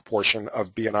public portion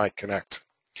of BNI Connect.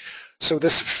 So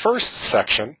this first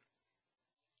section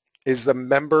is the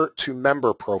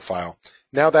member-to-member profile.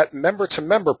 Now that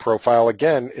member-to-member profile,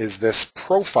 again, is this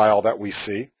profile that we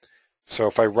see. So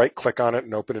if I right-click on it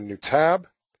and open a new tab,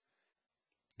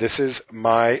 this is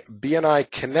my BNI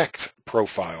Connect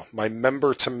profile, my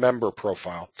member-to-member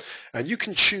profile. And you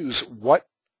can choose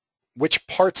which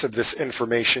parts of this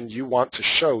information you want to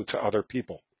show to other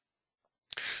people,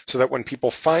 so that when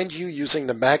people find you using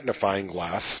the magnifying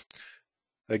glass,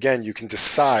 again, you can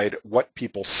decide what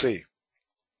people see.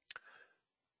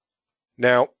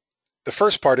 Now, the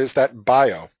first part is that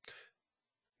bio.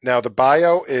 Now, the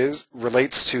bio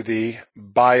relates to the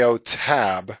bio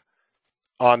tab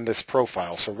on this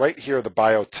profile. So right here, the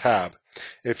bio tab.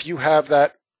 If you have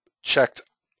that checked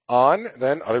on,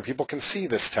 then other people can see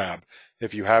this tab.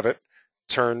 If you have it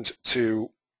turned to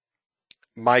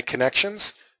My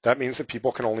Connections, that means that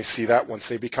people can only see that once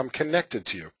they become connected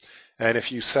to you. And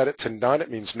if you set it to none,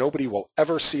 it means nobody will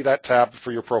ever see that tab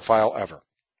for your profile ever.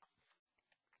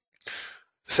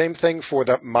 Same thing for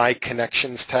the My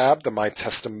Connections tab, the My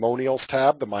Testimonials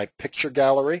tab, the My Picture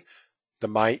Gallery, the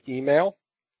My Email,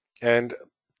 and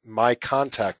My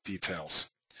Contact Details.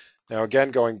 Now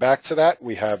again, going back to that,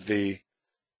 we have the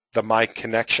My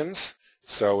Connections.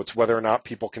 So it's whether or not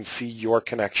people can see your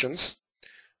connections,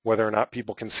 whether or not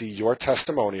people can see your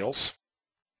testimonials,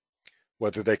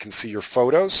 whether they can see your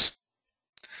photos.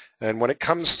 And when it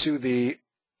comes to the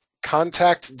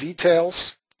contact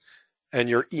details and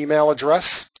your email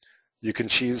address, you can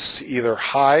choose to either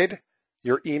hide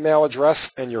your email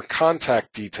address and your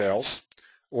contact details,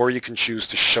 or you can choose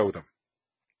to show them.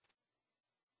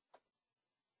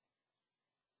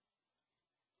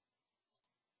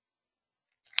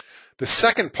 The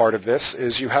second part of this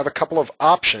is you have a couple of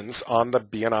options on the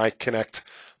BNI Connect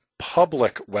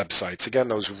public websites. Again,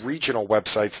 those regional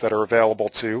websites that are available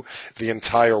to the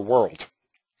entire world.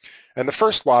 And the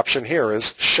first option here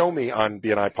is Show Me on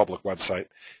BNI Public Website.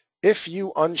 If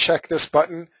you uncheck this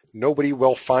button, nobody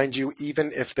will find you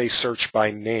even if they search by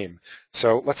name.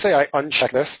 So let's say I uncheck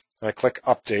this, and I click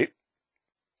Update,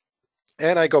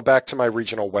 and I go back to my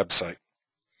regional website.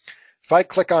 If I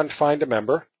click on Find a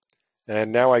Member,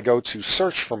 and now I go to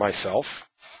search for myself,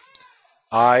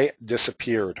 I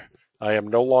disappeared. I am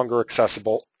no longer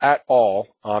accessible at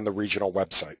all on the regional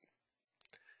website.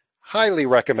 Highly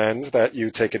recommend that you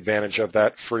take advantage of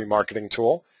that free marketing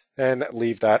tool and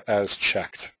leave that as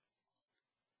checked.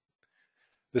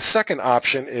 The second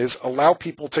option is allow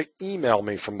people to email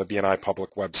me from the BNI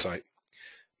public website.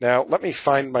 Now let me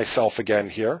find myself again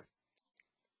here.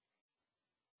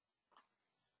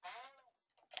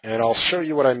 And I'll show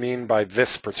you what I mean by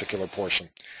this particular portion.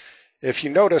 If you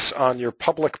notice on your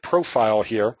public profile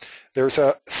here, there's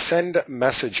a send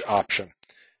message option.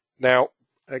 Now,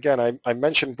 again, I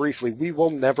mentioned briefly, we will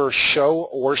never show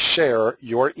or share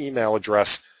your email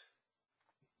address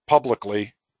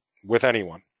publicly with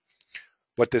anyone.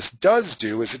 What this does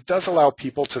do is it does allow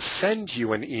people to send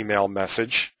you an email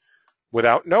message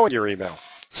without knowing your email.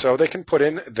 So they can put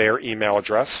in their email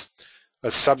address, a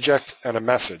subject, and a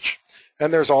message.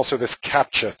 And there's also this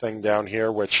CAPTCHA thing down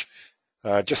here, which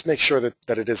just makes sure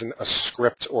that it isn't a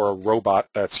script or a robot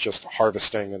that's just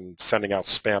harvesting and sending out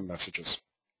spam messages.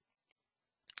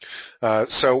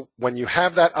 So when you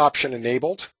have that option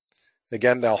enabled,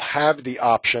 again, they'll have the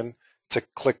option to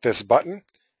click this button.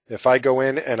 If I go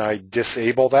in and I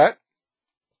disable that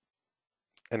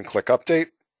and click Update,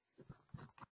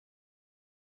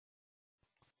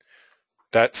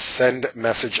 that send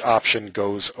message option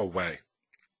goes away.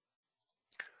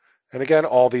 And again,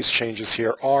 all these changes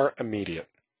here are immediate.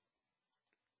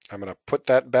 I'm going to put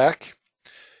that back.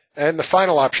 And the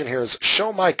final option here is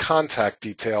show my contact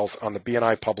details on the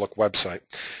BNI public website.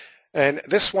 And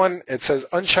this one, it says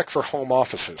uncheck for home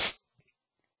offices.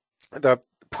 The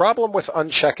problem with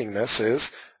unchecking this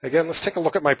is, again, let's take a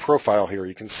look at my profile here.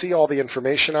 You can see all the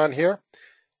information on here.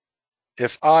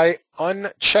 If I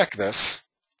uncheck this,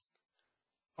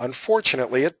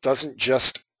 unfortunately, it doesn't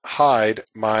just hide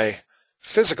my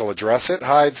physical address, it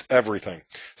hides everything.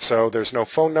 So there's no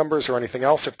phone numbers or anything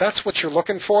else. If that's what you're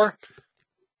looking for,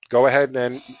 go ahead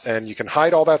and you can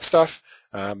hide all that stuff.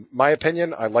 My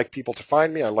opinion, I like people to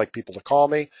find me. I like people to call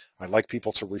me. I like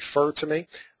people to refer to me.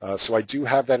 So I do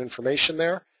have that information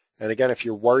there. And again, if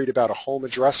you're worried about a home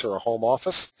address or a home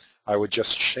office, I would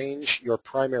just change your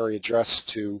primary address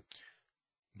to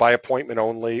by appointment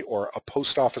only, or a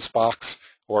post office box,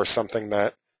 or something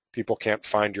that people can't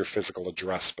find your physical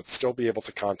address, but still be able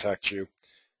to contact you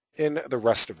in the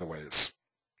rest of the ways.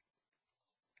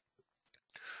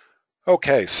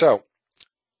 Okay, so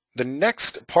the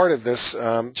next part of this,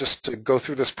 just to go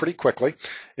through this pretty quickly,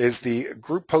 is the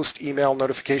group post email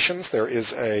notifications. There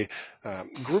is a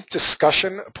group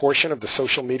discussion portion of the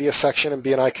social media section in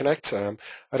BNI Connect. I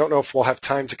don't know if we'll have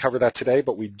time to cover that today,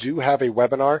 but we do have a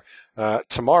webinar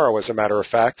tomorrow, as a matter of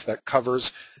fact, that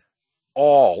covers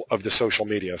all of the social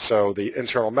media. So the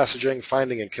internal messaging,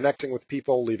 finding and connecting with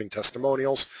people, leaving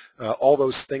testimonials, all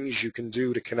those things you can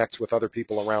do to connect with other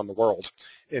people around the world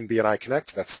in BNI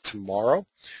Connect. That's tomorrow.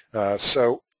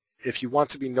 So if you want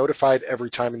to be notified every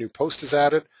time a new post is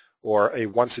added, or a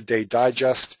once-a-day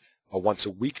digest, a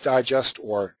once-a-week digest,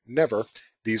 or never,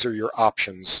 these are your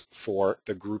options for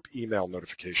the group email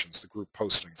notifications, the group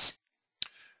postings.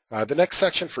 The next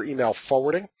section for email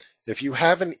forwarding. If you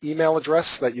have an email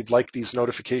address that you'd like these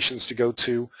notifications to go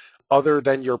to other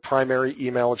than your primary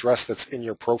email address that's in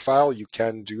your profile, you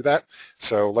can do that.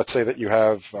 So let's say that you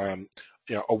have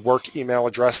a work email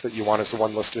address that you want as the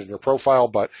one listed in your profile,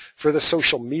 but for the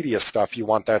social media stuff, you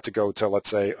want that to go to, let's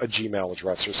say, a Gmail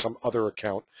address or some other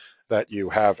account that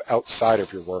you have outside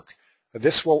of your work.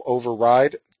 This will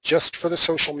override, just for the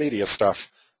social media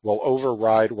stuff, will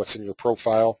override what's in your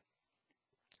profile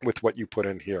with what you put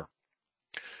in here.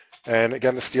 And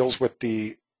again, this deals with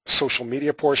the social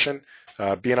media portion.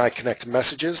 BNI Connect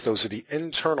messages, those are the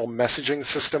internal messaging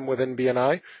system within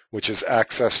BNI, which is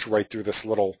accessed right through this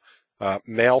little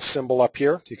mail symbol up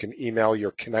here. You can email your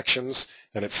connections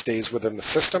and it stays within the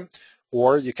system,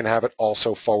 or you can have it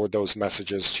also forward those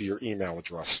messages to your email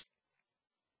address.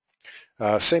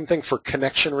 Same thing for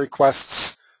connection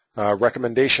requests,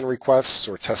 recommendation requests,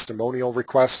 or testimonial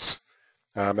requests.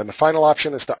 And the final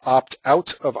option is to opt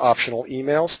out of optional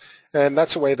emails, and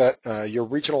that's a way that your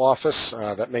regional office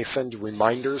that may send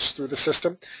reminders through the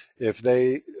system, if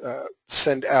they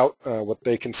send out what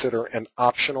they consider an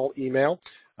optional email,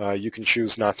 you can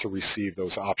choose not to receive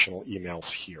those optional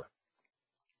emails here.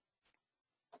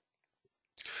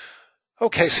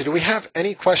 Okay, so do we have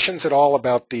any questions at all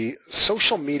about the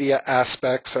social media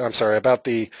aspects, about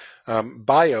the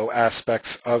bio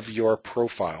aspects of your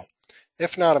profile?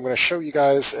 If not, I'm going to show you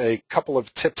guys a couple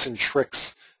of tips and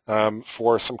tricks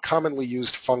for some commonly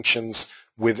used functions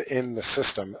within the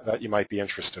system that you might be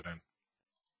interested in.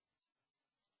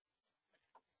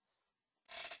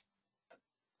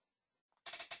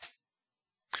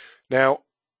 Now,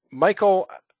 Michael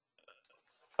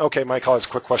has a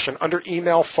quick question. Under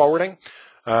email forwarding,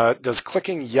 does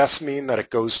clicking yes mean that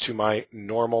it goes to my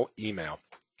normal email?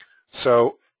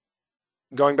 So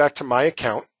going back to my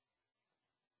account,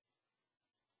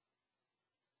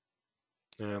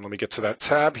 and let me get to that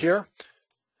tab here.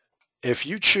 If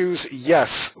you choose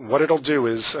yes, what it'll do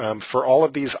is for all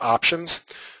of these options,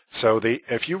 so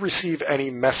if you receive any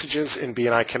messages in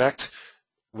BNI Connect,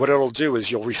 what it'll do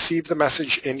is you'll receive the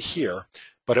message in here,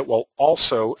 but it will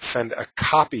also send a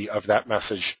copy of that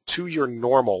message to your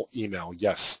normal email,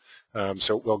 yes.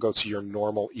 So it will go to your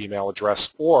normal email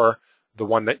address or the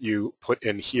one that you put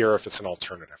in here if it's an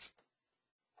alternative.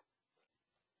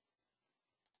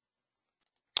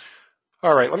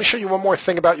 All right, let me show you one more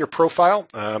thing about your profile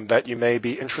that you may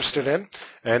be interested in,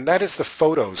 and that is the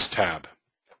Photos tab.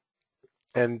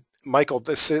 And Michael,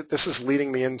 this is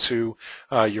leading me into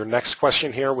your next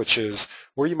question here, which is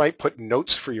where you might put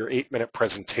notes for your 8-minute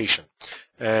presentation.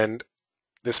 And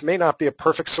this may not be a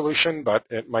perfect solution, but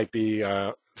it might be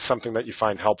something that you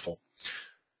find helpful.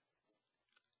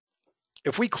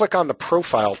 If we click on the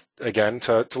profile again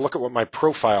to look at what my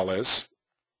profile is,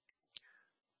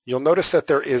 you'll notice that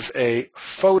there is a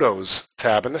Photos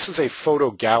tab, and this is a photo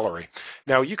gallery.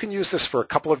 Now, you can use this for a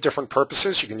couple of different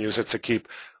purposes. You can use it to keep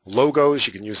logos.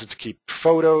 You can use it to keep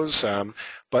photos.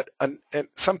 But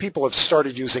some people have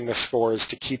started using this is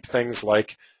to keep things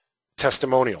like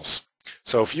testimonials.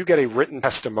 So if you get a written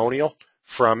testimonial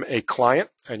from a client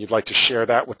and you'd like to share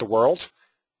that with the world,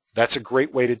 that's a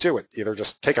great way to do it. Either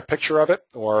just take a picture of it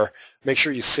or make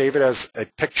sure you save it as a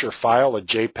picture file, a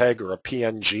JPEG or a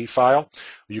PNG file.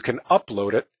 You can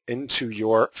upload it into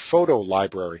your photo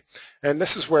library. And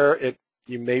this is where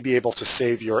you may be able to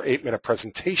save your 8-minute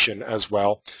presentation as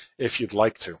well if you'd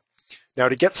like to. Now,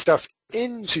 to get stuff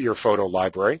into your photo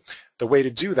library, the way to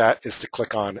do that is to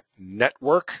click on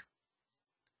Network,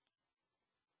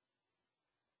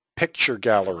 Picture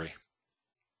Gallery.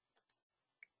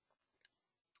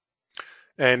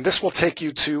 And this will take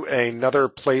you to another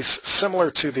place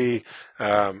similar to the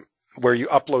where you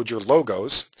upload your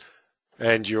logos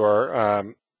and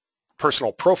your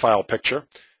personal profile picture.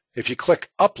 If you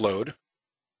click Upload,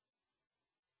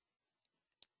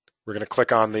 we're going to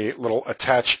click on the little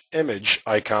Attach Image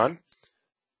icon.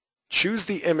 Choose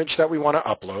the image that we want to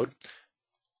upload.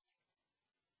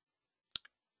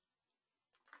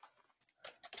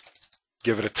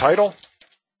 Give it a title,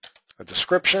 a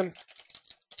description,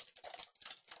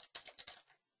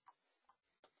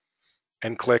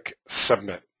 and click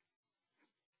Submit.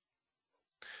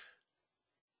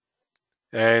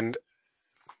 And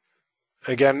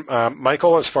again,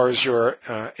 Michael, as far as your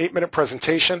 8-minute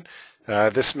presentation,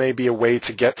 this may be a way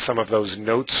to get some of those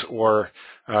notes or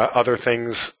other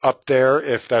things up there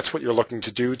if that's what you're looking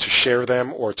to do, to share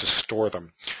them or to store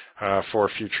them for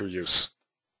future use.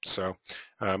 So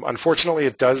unfortunately,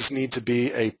 it does need to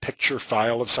be a picture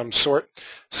file of some sort.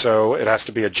 So it has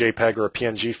to be a JPEG or a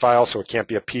PNG file, so it can't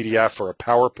be a PDF or a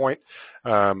PowerPoint.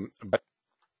 But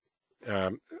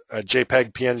a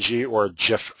JPEG, PNG, or a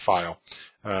GIF file,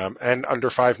 and under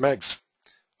 5 megs.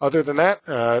 Other than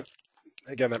that,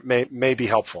 again, that may be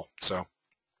helpful. So,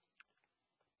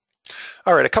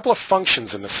 all right, a couple of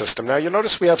functions in the system. Now, you'll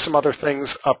notice we have some other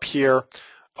things up here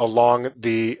along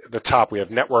the top. We have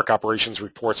network, operations,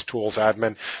 reports, tools,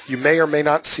 admin. You may or may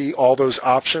not see all those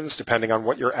options depending on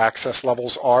what your access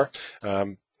levels are.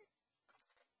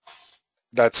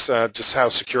 That's just how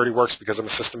security works. Because I'm a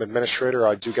system administrator,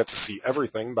 I do get to see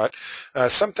everything. But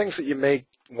some things that you may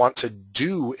want to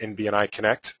do in BNI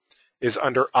Connect is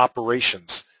under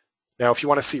operations. Now, if you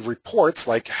want to see reports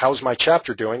like how's my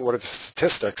chapter doing, what are the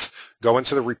statistics, go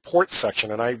into the reports section.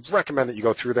 And I recommend that you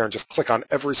go through there and just click on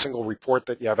every single report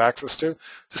that you have access to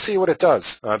see what it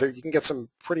does. You can get some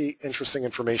pretty interesting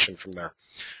information from there.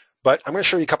 But I'm going to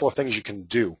show you a couple of things you can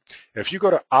do. If you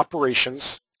go to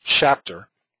Operations Chapter,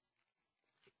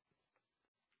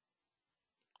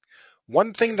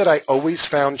 one thing that I always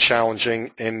found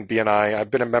challenging in BNI, I've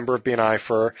been a member of BNI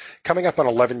for coming up on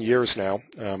 11 years now.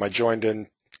 I joined in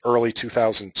early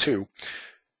 2002,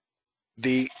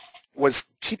 was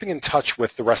keeping in touch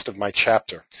with the rest of my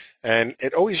chapter. And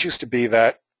it always used to be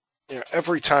that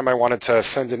every time I wanted to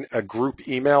send in a group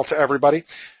email to everybody,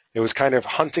 it was kind of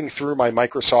hunting through my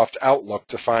Microsoft Outlook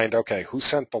to find, okay, who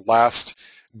sent the last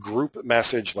group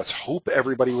message? Let's hope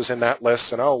everybody was in that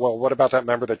list. And, oh, well, what about that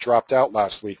member that dropped out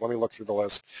last week? Let me look through the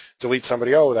list. Delete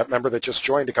somebody. Oh, that member that just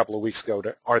joined a couple of weeks ago.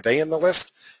 Are they in the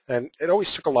list? And it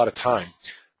always took a lot of time.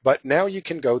 But now you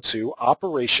can go to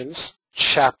Operations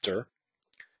Chapter,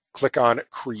 click on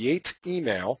Create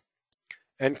Email,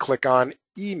 and click on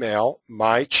Email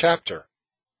My Chapter.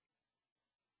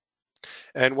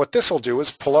 And what this will do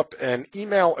is pull up an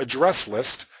email address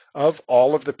list of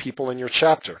all of the people in your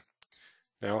chapter.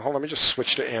 Now, hold on, let me just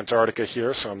switch to Antarctica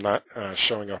here so I'm not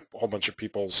showing a whole bunch of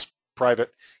people's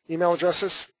private email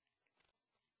addresses.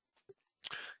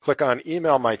 Click on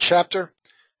Email My Chapter.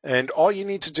 And all you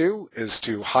need to do is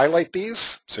to highlight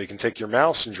these, so you can take your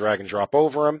mouse and drag and drop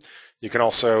over them. You can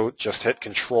also just hit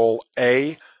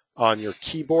Control-A on your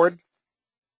keyboard,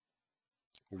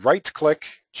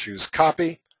 right-click, choose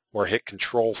Copy, or hit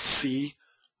Control-C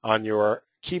on your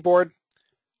keyboard.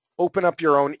 Open up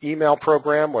your own email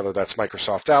program, whether that's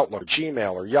Microsoft Outlook,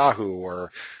 Gmail, or Yahoo,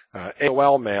 or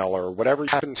AOL Mail, or whatever you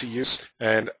happen to use,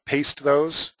 and paste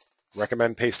those.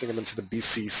 Recommend pasting them into the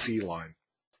BCC line.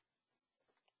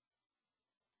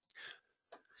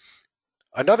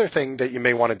 Another thing that you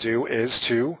may want to do is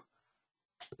to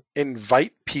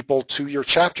invite people to your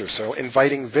chapter, so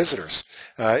inviting visitors.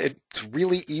 It's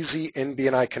really easy in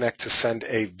BNI Connect to send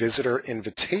a visitor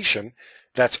invitation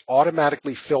that's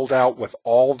automatically filled out with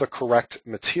all the correct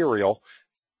material,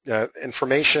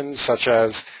 information such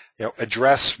as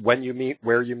address, when you meet,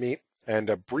 where you meet, and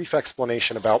a brief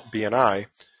explanation about BNI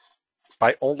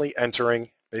by only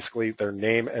entering basically their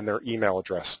name and their email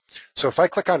address. So if I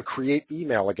click on Create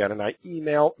Email again and I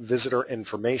email visitor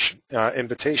invitation,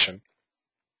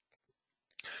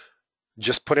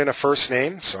 just put in a first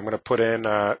name. So I'm going to put in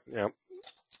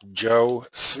Joe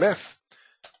Smith,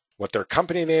 what their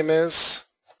company name is,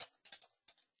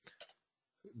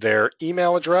 their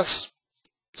email address,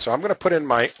 So I'm going to put in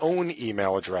my own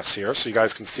email address here so you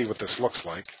guys can see what this looks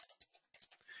like.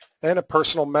 And a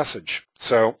personal message.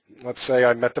 So let's say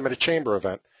I met them at a chamber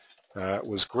event. It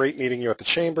was great meeting you at the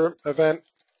chamber event.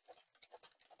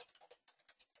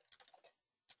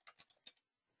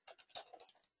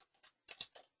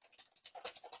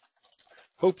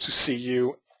 Hope to see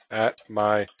you at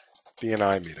my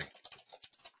BNI meeting.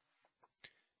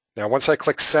 Now once I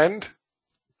click send,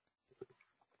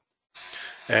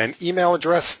 an email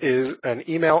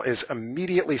is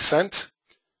immediately sent.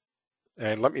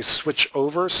 And let me switch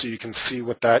over so you can see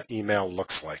what that email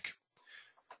looks like.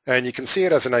 And you can see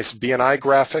it as a nice BNI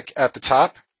graphic at the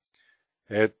top.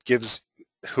 It gives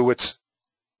who it's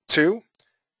to.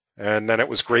 And then it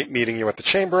was great meeting you at the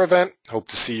chamber event. Hope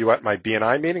to see you at my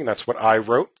BNI meeting. That's what I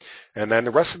wrote. And then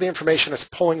the rest of the information is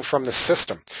pulling from the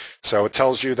system. So it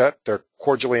tells you that they're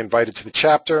cordially invited to the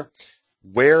chapter,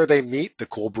 where they meet, the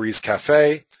Cool Breeze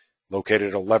Cafe, located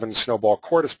at 11 Snowball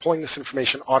Court, is pulling this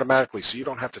information automatically so you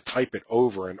don't have to type it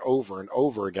over and over and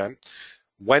over again.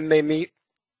 When they meet,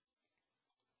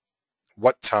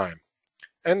 what time,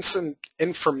 and some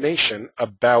information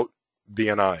about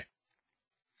BNI.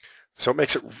 So it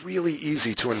makes it really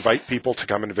easy to invite people to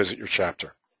come and visit your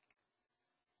chapter.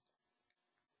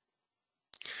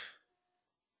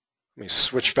 Let me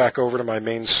switch back over to my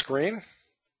main screen.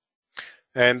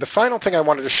 And the final thing I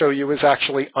wanted to show you is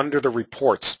actually under the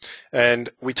reports. And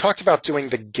we talked about doing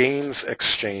the gains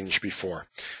exchange before.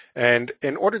 And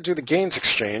in order to do the gains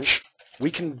exchange,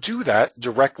 we can do that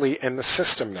directly in the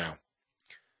system now.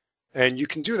 And you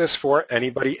can do this for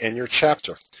anybody in your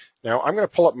chapter. Now I'm going to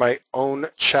pull up my own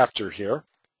chapter here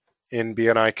in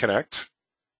BNI Connect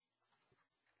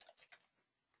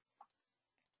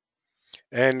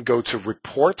and go to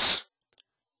Reports,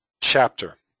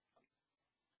 Chapter.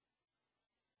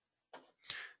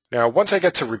 Now once I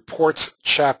get to Reports,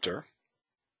 Chapter,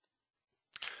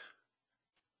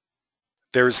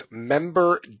 there's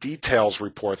Member Details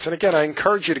Reports. And again, I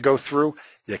encourage you to go through.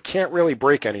 You can't really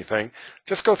break anything.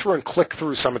 Just go through and click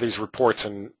through some of these reports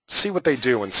and see what they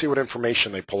do and see what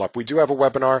information they pull up. We do have a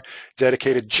webinar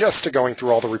dedicated just to going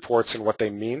through all the reports and what they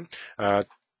mean.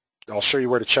 I'll show you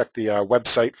where to check the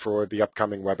website for the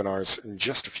upcoming webinars in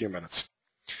just a few minutes.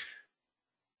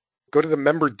 Go to the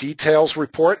Member Details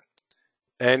Report.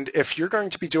 And if you're going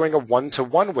to be doing a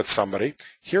one-to-one with somebody,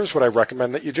 here's what I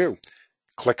recommend that you do.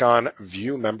 Click on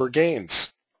View Member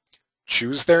Gains.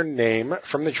 Choose their name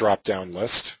from the drop-down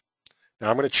list. Now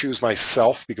I'm going to choose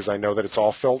myself because I know that it's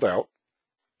all filled out.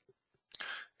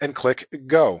 And click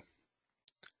Go.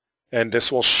 And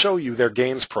this will show you their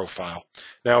gains profile.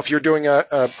 Now if you're doing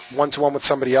a one-to-one with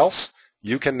somebody else,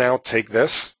 you can now take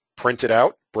this, print it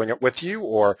out, bring it with you,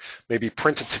 or maybe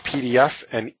print it to PDF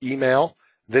and email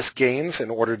this gains in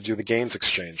order to do the gains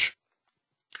exchange.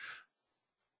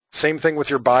 Same thing with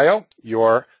your bio.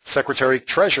 Your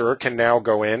secretary-treasurer can now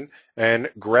go in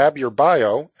and grab your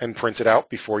bio and print it out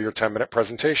before your 10-minute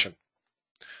presentation.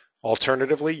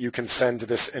 Alternatively, you can send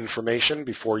this information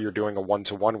before you're doing a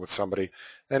one-to-one with somebody,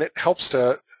 and it helps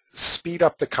to speed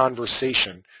up the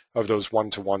conversation of those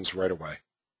one-to-ones right away.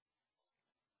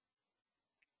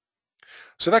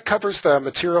 So that covers the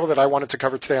material that I wanted to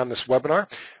cover today on this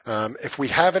webinar. If we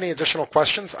have any additional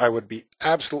questions, I would be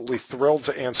absolutely thrilled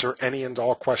to answer any and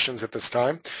all questions at this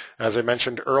time. As I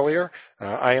mentioned earlier,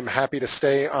 I am happy to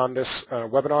stay on this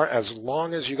webinar as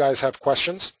long as you guys have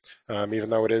questions,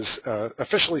 even though it is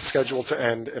officially scheduled to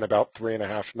end in about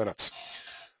 3.5 minutes.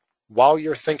 While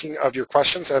you're thinking of your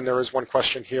questions, and there is one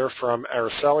question here from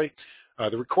Araceli,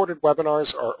 the recorded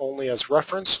webinars are only as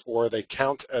reference or they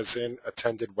count as in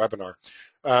attended webinar.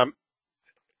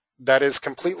 That is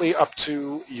completely up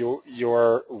to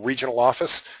your regional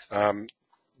office.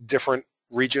 Different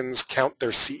regions count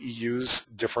their CEUs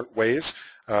different ways.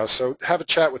 So have a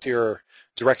chat with your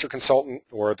director consultant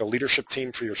or the leadership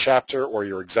team for your chapter or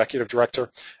your executive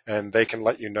director, and they can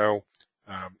let you know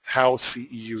how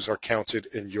CEUs are counted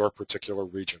in your particular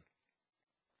region.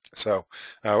 So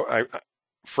I'm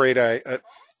afraid I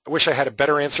wish I had a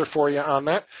better answer for you on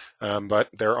that, but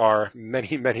there are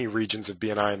many, many regions of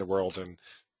BNI in the world, and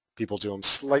people do them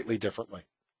slightly differently.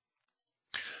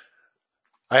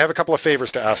 I have a couple of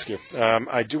favors to ask you.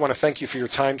 I do want to thank you for your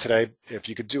time today. If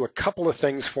you could do a couple of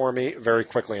things for me very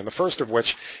quickly, and the first of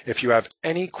which, if you have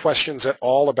any questions at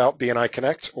all about BNI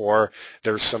Connect or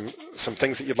there's some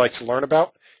things that you'd like to learn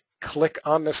about, click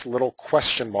on this little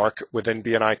question mark within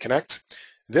BNI Connect.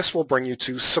 This will bring you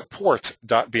to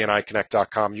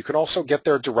support.bniconnect.com. You can also get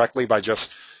there directly by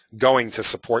just going to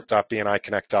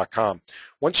support.bniconnect.com.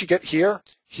 Once you get here,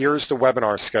 here's the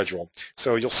webinar schedule.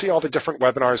 So you'll see all the different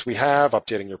webinars we have,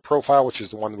 updating your profile, which is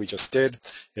the one we just did.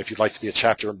 If you'd like to be a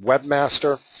chapter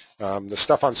webmaster, the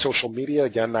stuff on social media,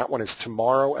 again, that one is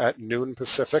tomorrow at noon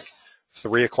Pacific,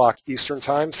 3 o'clock Eastern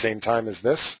time, same time as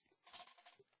this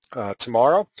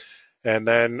tomorrow. And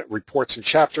then reports and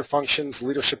chapter functions,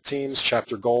 leadership teams,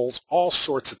 chapter goals, all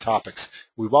sorts of topics.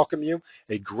 We welcome you.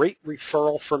 A great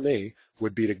referral for me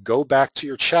would be to go back to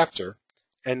your chapter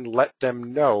and let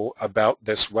them know about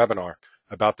this webinar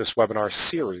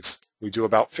series. We do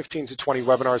about 15 to 20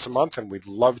 webinars a month, and we'd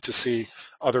love to see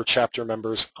other chapter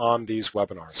members on these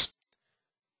webinars.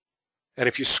 And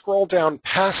if you scroll down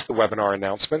past the webinar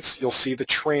announcements, you'll see the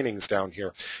trainings down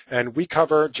here. And we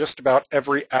cover just about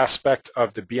every aspect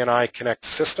of the BNI Connect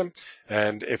system.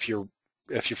 And if you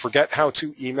forget how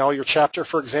to email your chapter,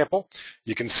 for example,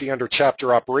 you can see under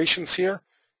chapter operations here,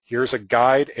 here's a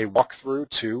guide, a walkthrough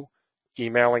to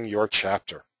emailing your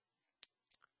chapter.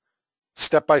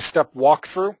 Step-by-step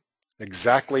walkthrough,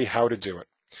 exactly how to do it.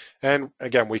 And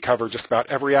again, we cover just about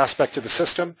every aspect of the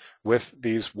system with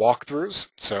these walkthroughs.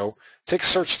 So take a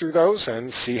search through those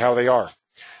and see how they are.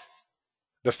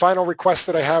 The final request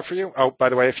that I have for you, oh, by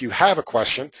the way, if you have a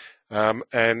question and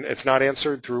it's not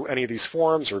answered through any of these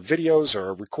forums or videos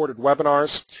or recorded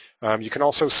webinars, you can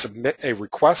also submit a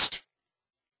request,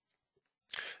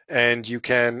 and you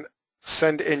can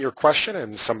send in your question,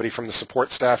 and somebody from the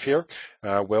support staff here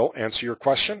will answer your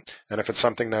question. And if it's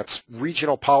something that's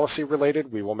regional policy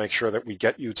related, we will make sure that we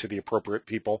get you to the appropriate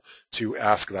people to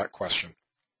ask that question.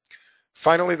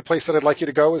 Finally, the place that I'd like you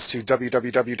to go is to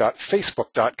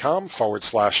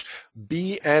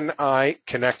www.facebook.com/BNI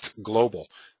Connect Global.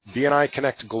 BNI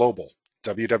Connect Global,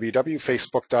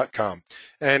 www.facebook.com.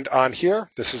 And on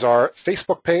here, this is our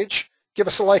Facebook page. Give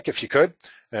us a like if you could.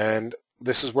 And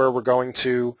this is where we're going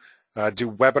to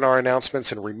do webinar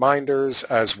announcements and reminders,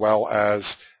 as well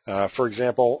as, for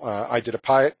example, I did a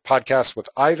podcast with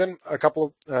Ivan,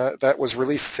 that was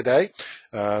released today,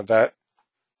 that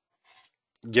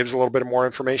gives a little bit more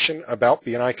information about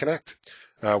BNI Connect.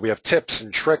 We have tips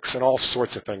and tricks and all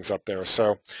sorts of things up there.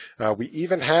 So we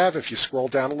even have, if you scroll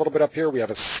down a little bit up here, we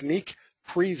have a sneak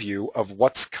preview of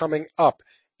what's coming up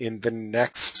in the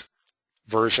next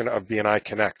version of BNI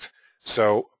Connect.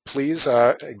 So please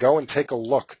go and take a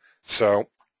look. So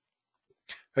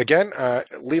again,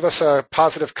 leave us a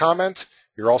positive comment.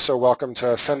 You're also welcome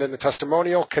to send in a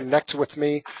testimonial, connect with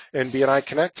me in BNI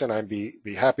Connect, and I'd be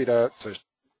happy to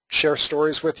share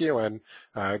stories with you and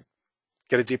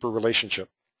get a deeper relationship.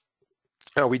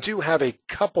 Now, we do have a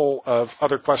couple of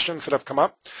other questions that have come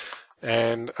up,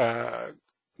 and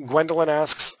Gwendolyn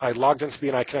asks, I logged into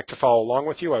BNI Connect to follow along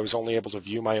with you. I was only able to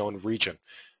view my own region.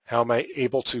 How am I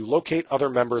able to locate other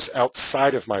members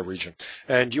outside of my region?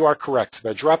 And you are correct.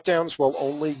 The drop-downs will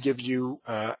only give you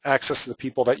access to the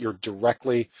people that you're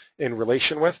directly in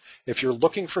relation with. If you're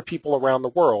looking for people around the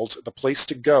world, the place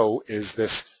to go is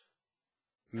this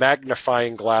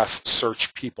magnifying glass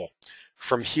search people.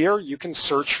 From here, you can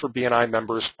search for BNI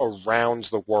members around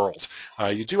the world.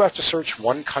 You do have to search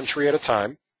one country at a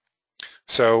time.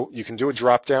 So you can do a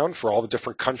drop-down for all the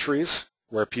different countries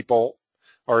where people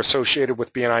are associated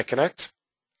with BNI Connect.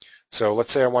 So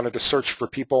let's say I wanted to search for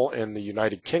people in the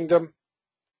United Kingdom.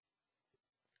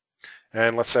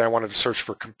 And let's say I wanted to search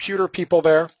for computer people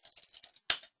there.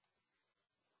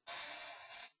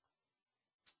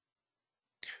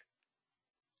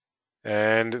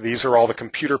 And these are all the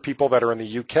computer people that are in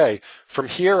the UK. From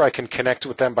here, I can connect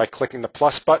with them by clicking the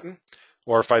plus button.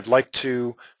 Or if I'd like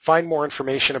to find more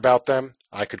information about them,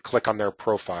 I could click on their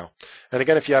profile. And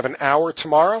again, if you have an hour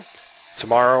tomorrow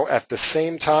at the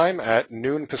same time at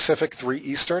noon Pacific, 3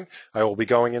 Eastern, I will be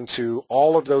going into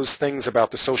all of those things about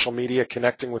the social media,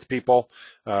 connecting with people,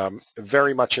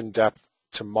 very much in depth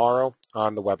tomorrow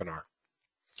on the webinar.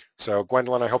 So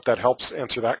Gwendolyn, I hope that helps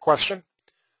answer that question.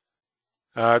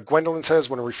 Gwendolyn says,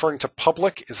 when referring to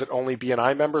public, is it only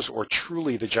BNI members or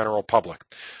truly the general public?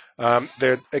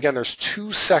 Again, there's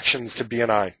two sections to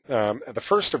BNI. The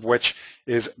first of which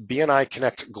is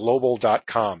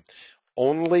bniconnectglobal.com.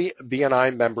 Only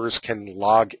BNI members can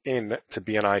log in to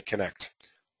BNI Connect.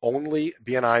 Only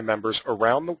BNI members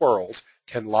around the world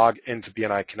can log into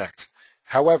BNI Connect.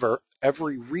 However,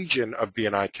 every region of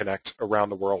BNI Connect around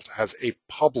the world has a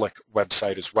public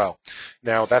website as well.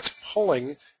 Now, that's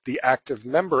pulling the active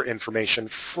member information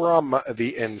from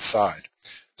the inside.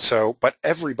 So, but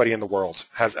everybody in the world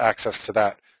has access to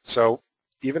that. So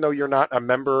even though you're not a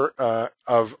member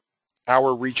of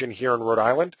our region here in Rhode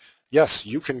Island, yes,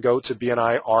 you can go to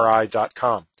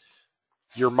bniri.com.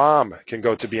 Your mom can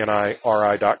go to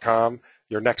bniri.com.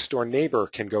 Your next door neighbor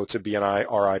can go to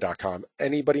bniri.com.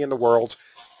 Anybody in the world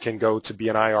can go to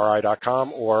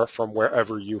bniri.com or from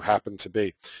wherever you happen to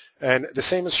be. And the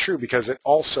same is true because it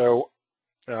also,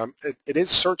 it is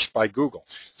searched by Google.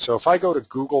 So if I go to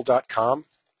google.com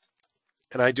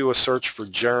and I do a search for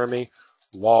Jeremy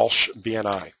Walsh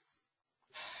BNI,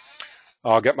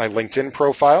 I'll get my LinkedIn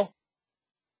profile.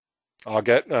 I'll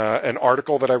get an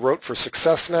article that I wrote for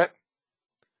SuccessNet,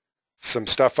 some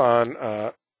stuff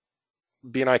on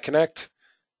BNI Connect,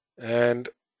 and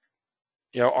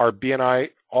our BNI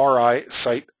RI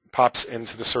site pops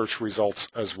into the search results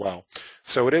as well.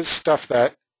 So it is stuff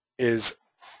that is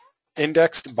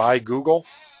indexed by Google.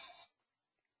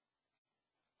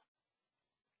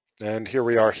 And here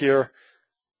we are here.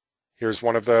 Here's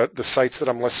one of the sites that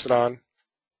I'm listed on.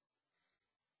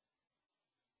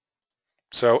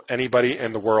 So anybody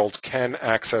in the world can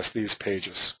access these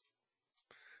pages.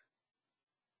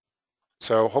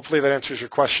 So hopefully that answers your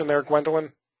question there,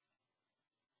 Gwendolyn.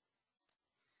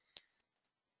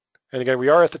 And again, we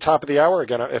are at the top of the hour.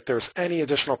 Again, if there's any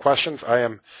additional questions, I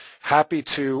am happy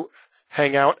to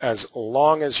hang out as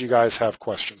long as you guys have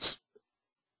questions.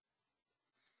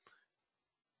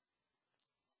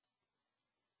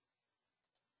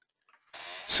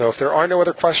 So if there are no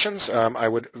other questions, I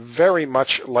would very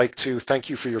much like to thank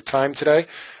you for your time today.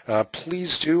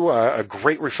 Please do. A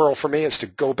great referral for me is to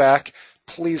go back.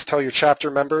 Please tell your chapter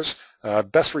members.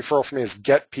 Best referral for me is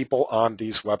get people on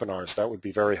these webinars. That would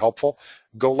be very helpful.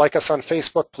 Go like us on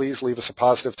Facebook. Please leave us a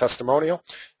positive testimonial.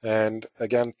 And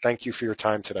again, thank you for your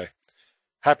time today.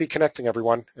 Happy connecting,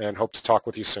 everyone, and hope to talk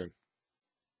with you soon.